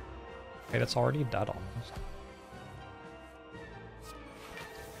 Wait, it's already dead almost.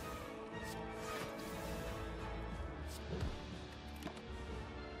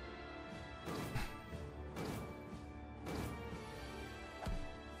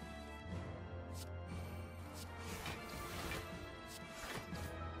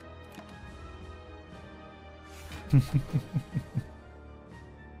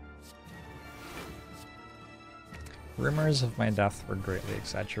 Rumors of my death were greatly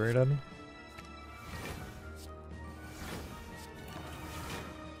exaggerated.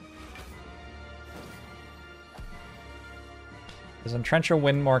 Is Entrench a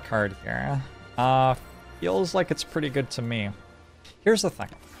win more card here? Feels like it's pretty good to me. Here's the thing.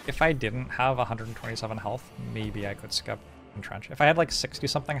 If I didn't have 127 health, maybe I could skip Entrench. If I had like 60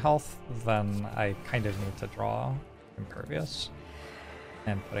 something health, then I kind of need to draw Impervious.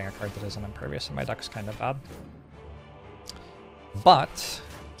 And putting a card that isn't Impervious in my deck is kind of bad. But,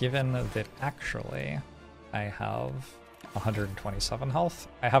 given that actually I have 127 health,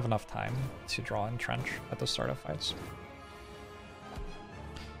 I have enough time to draw Entrench at the start of fights.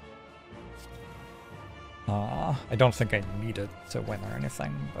 I don't think I need it to win or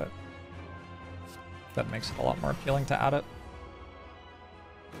anything, but that makes it a lot more appealing to add it.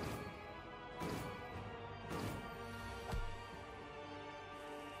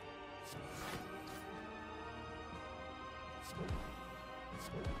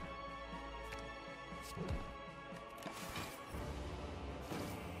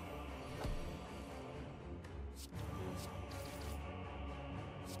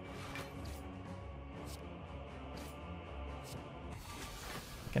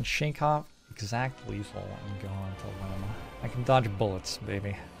 I can shake off exact lethal and go on to win. I can dodge bullets,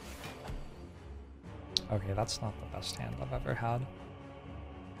 baby. Okay, that's not the best hand I've ever had.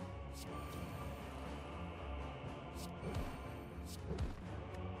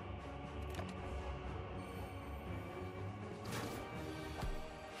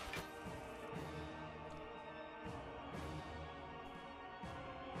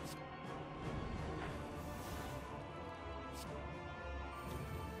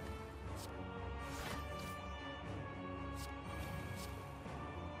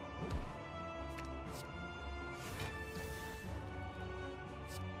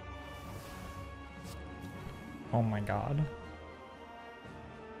 Oh my god.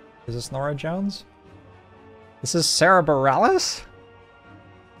 Is this Nora Jones? This is Sarah Bareilles?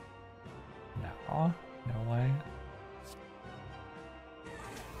 No, no way.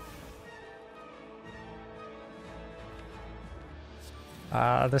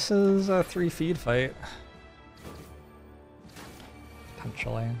 This is a 3-feed fight.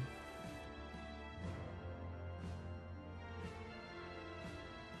 Potentially.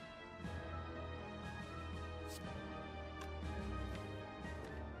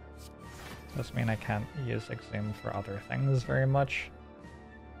 Doesn't mean I can't use Exhume for other things very much.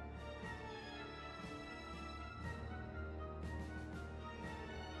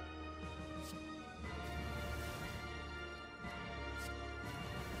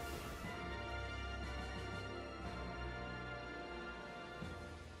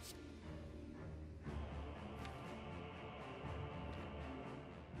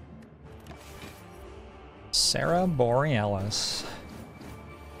 Sarah Bareilles.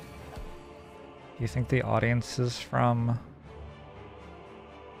 Do you think the audience is from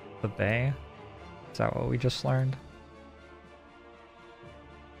the Bay? Is that what we just learned?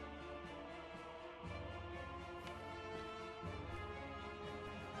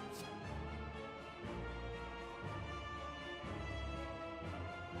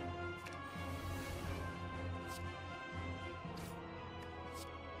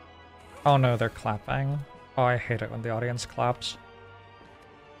 Oh no, they're clapping. Oh, I hate it when the audience claps.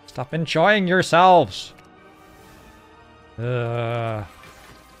 Stop enjoying yourselves!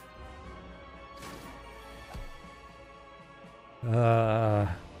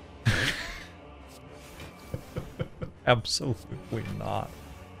 Absolutely not.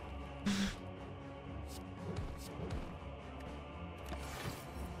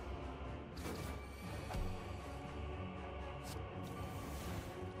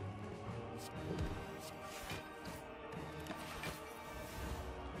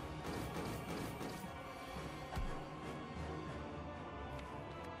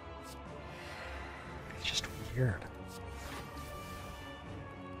 Weird.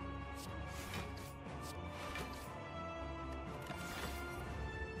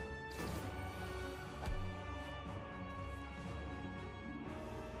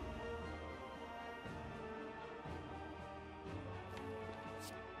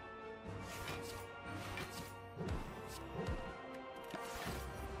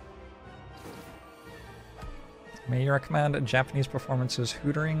 May you recommend Japanese performances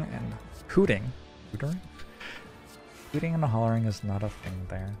hooting? Hooting and hollering is not a thing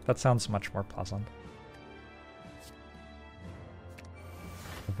there. That sounds much more pleasant.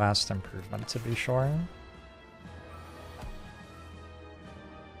 A vast improvement, to be sure.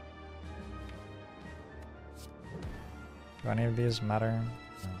 Do any of these matter?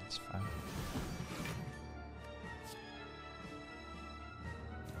 No, it's fine.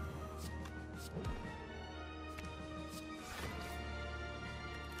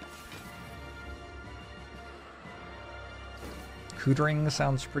 Hootering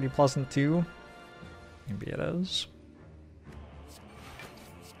sounds pretty pleasant too. Maybe it is.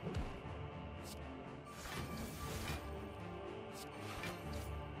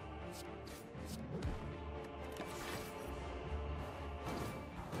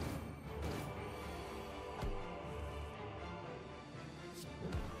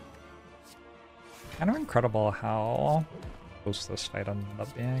 Kind of incredible how close this fight ended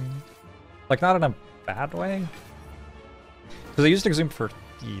up being. Like, not in a bad way. Because I used Exhume for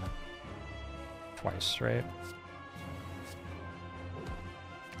E twice, right?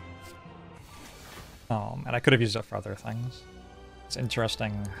 And I could have used it for other things. It's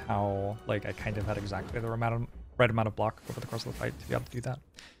interesting how, like, I kind of had exactly the right amount of block over the course of the fight to be able to do that.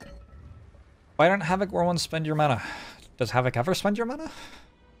 Why don't Havoc War 1 spend your mana? Does Havoc ever spend your mana?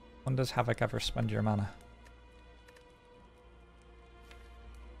 When does Havoc ever spend your mana?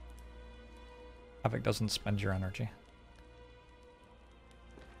 Havoc doesn't spend your energy.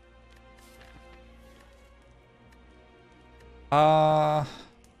 I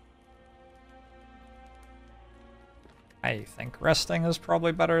think resting is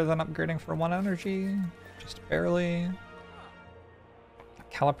probably better than upgrading for 1 energy. Just barely.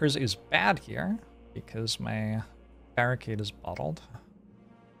 Calipers is bad here because my barricade is bottled.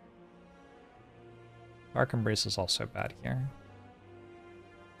 Dark Embrace is also bad here.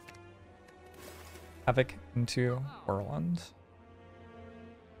 Havoc into Whirlwind.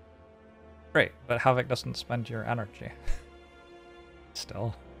 Great, but Havoc doesn't spend your energy.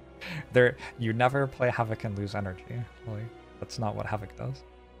 Still. You never play Havoc and lose energy. Like, that's not what Havoc does.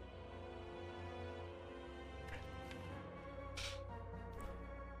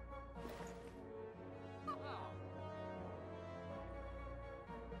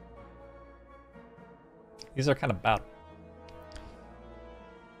 These are kind of bad.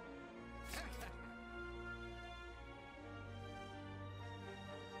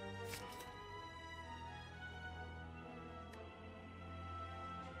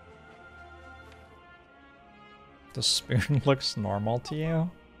 The spoon looks normal to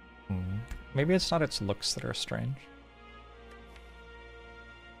you? Maybe it's not its looks that are strange.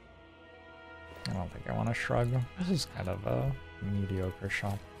 I don't think I want to shrug. This is kind of a mediocre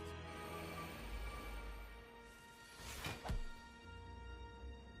shop.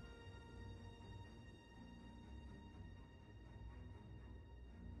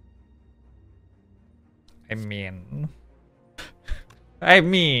 I mean... I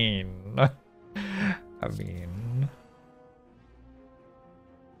mean...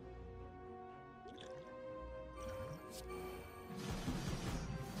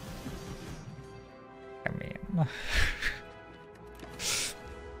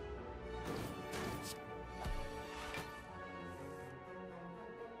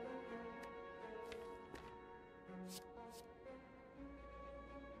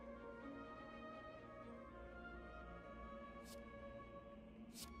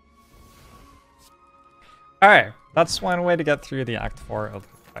 Alright, that's one way to get through the Act 4 of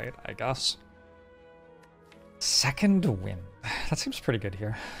the fight, I guess. Second wind. That seems pretty good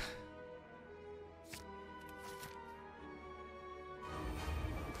here.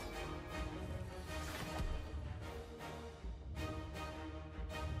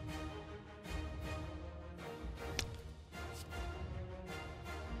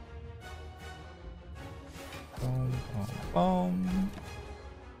 Boom, boom, boom.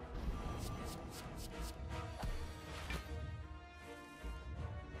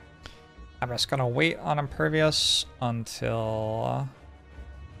 I'm just gonna wait on Impervious until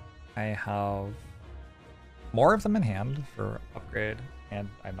I have more of them in hand for upgrade and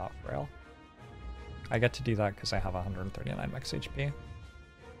I'm not frail. I get to do that because I have 139 max HP.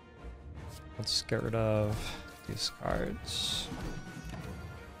 Let's get rid of these cards.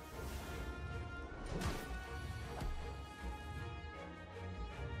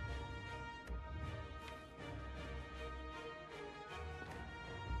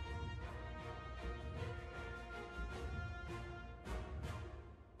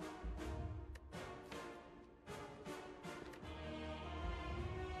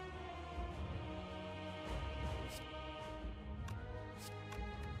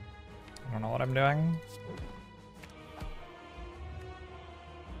 I don't know what I'm doing.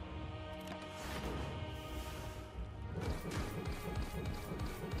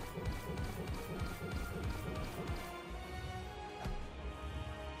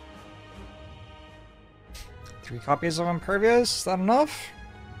 Three copies of Impervious, is that enough?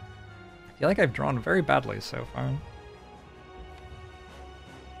 I feel like I've drawn very badly so far.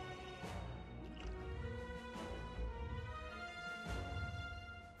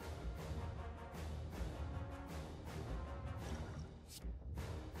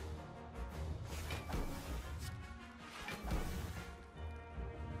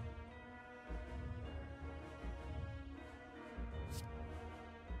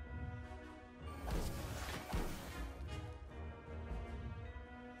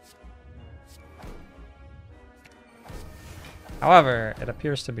 However, it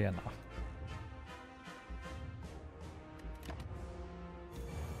appears to be enough.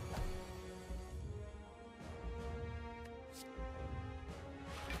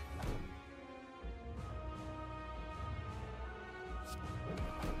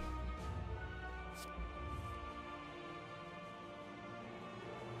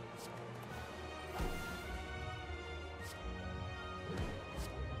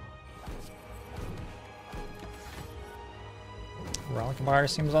 Relic Bar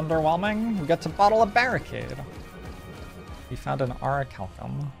seems underwhelming. We get to bottle a barricade. We found an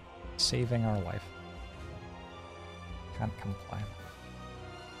Auracalcum, saving our life. Can't complain.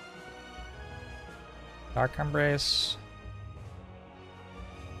 Dark Embrace.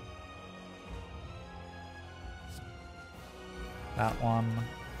 That one.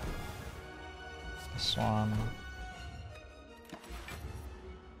 This one.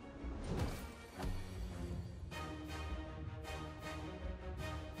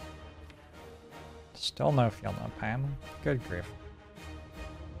 Still no feel, no pain. Good grief.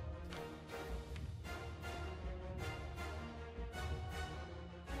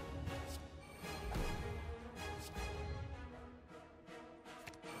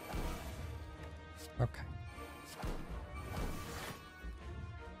 Okay.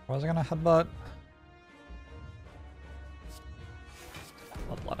 Was I gonna headbutt?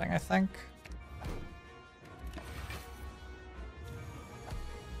 Bloodletting, I think.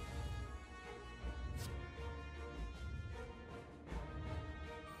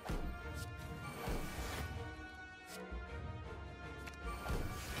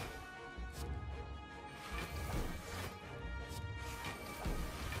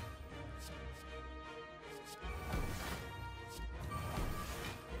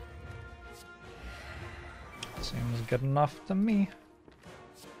 Seems good enough to me.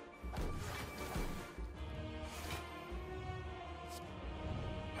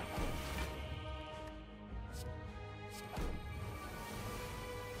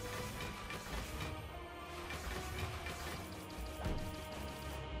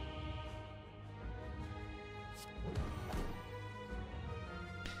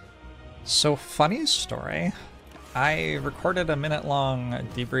 So, funny story. I recorded a minute-long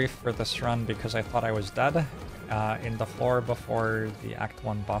debrief for this run because I thought I was dead in the floor before the Act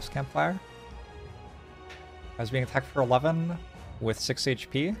 1 boss campfire. I was being attacked for 11 with 6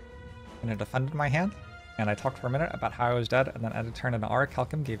 HP, and it defended my hand. And I talked for a minute about how I was dead, and then ended turn an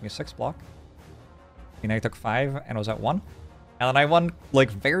Auracalcum gave me 6 block. And I took 5 and was at 1. And then I won,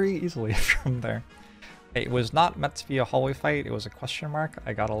 like, very easily from there. It was not meant to be a hallway fight, it was a question mark.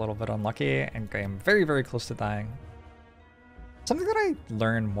 I got a little bit unlucky and came very, very close to dying. Something that I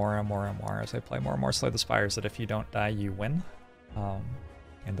learn more and more and more as I play more and more Slay the Spire is that if you don't die, you win.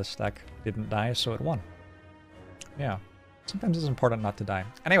 And this deck didn't die, so it won. Yeah, sometimes it's important not to die.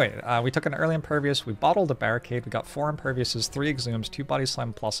 Anyway, we took an early Impervious, we bottled a Barricade, we got 4 Imperviouses, 3 Exhumes, 2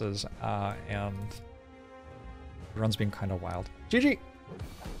 Bodyslam pluses, and the run's being kind of wild. GG!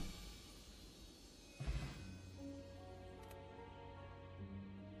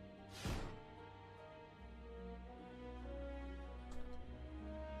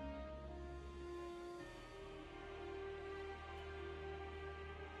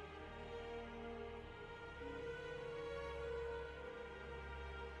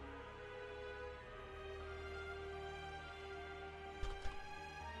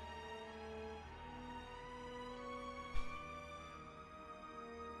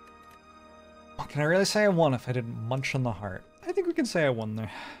 Can I really say I won if I didn't munch on the heart? I think we can say I won there.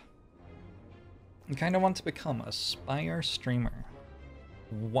 I kind of want to become a Spire streamer.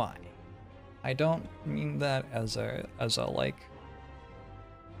 Why? I don't mean that as a like,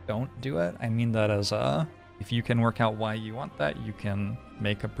 don't do it. I mean that as a, if you can work out why you want that, you can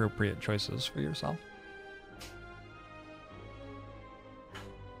make appropriate choices for yourself.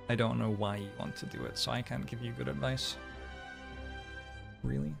 I don't know why you want to do it, so I can't give you good advice.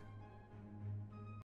 Really?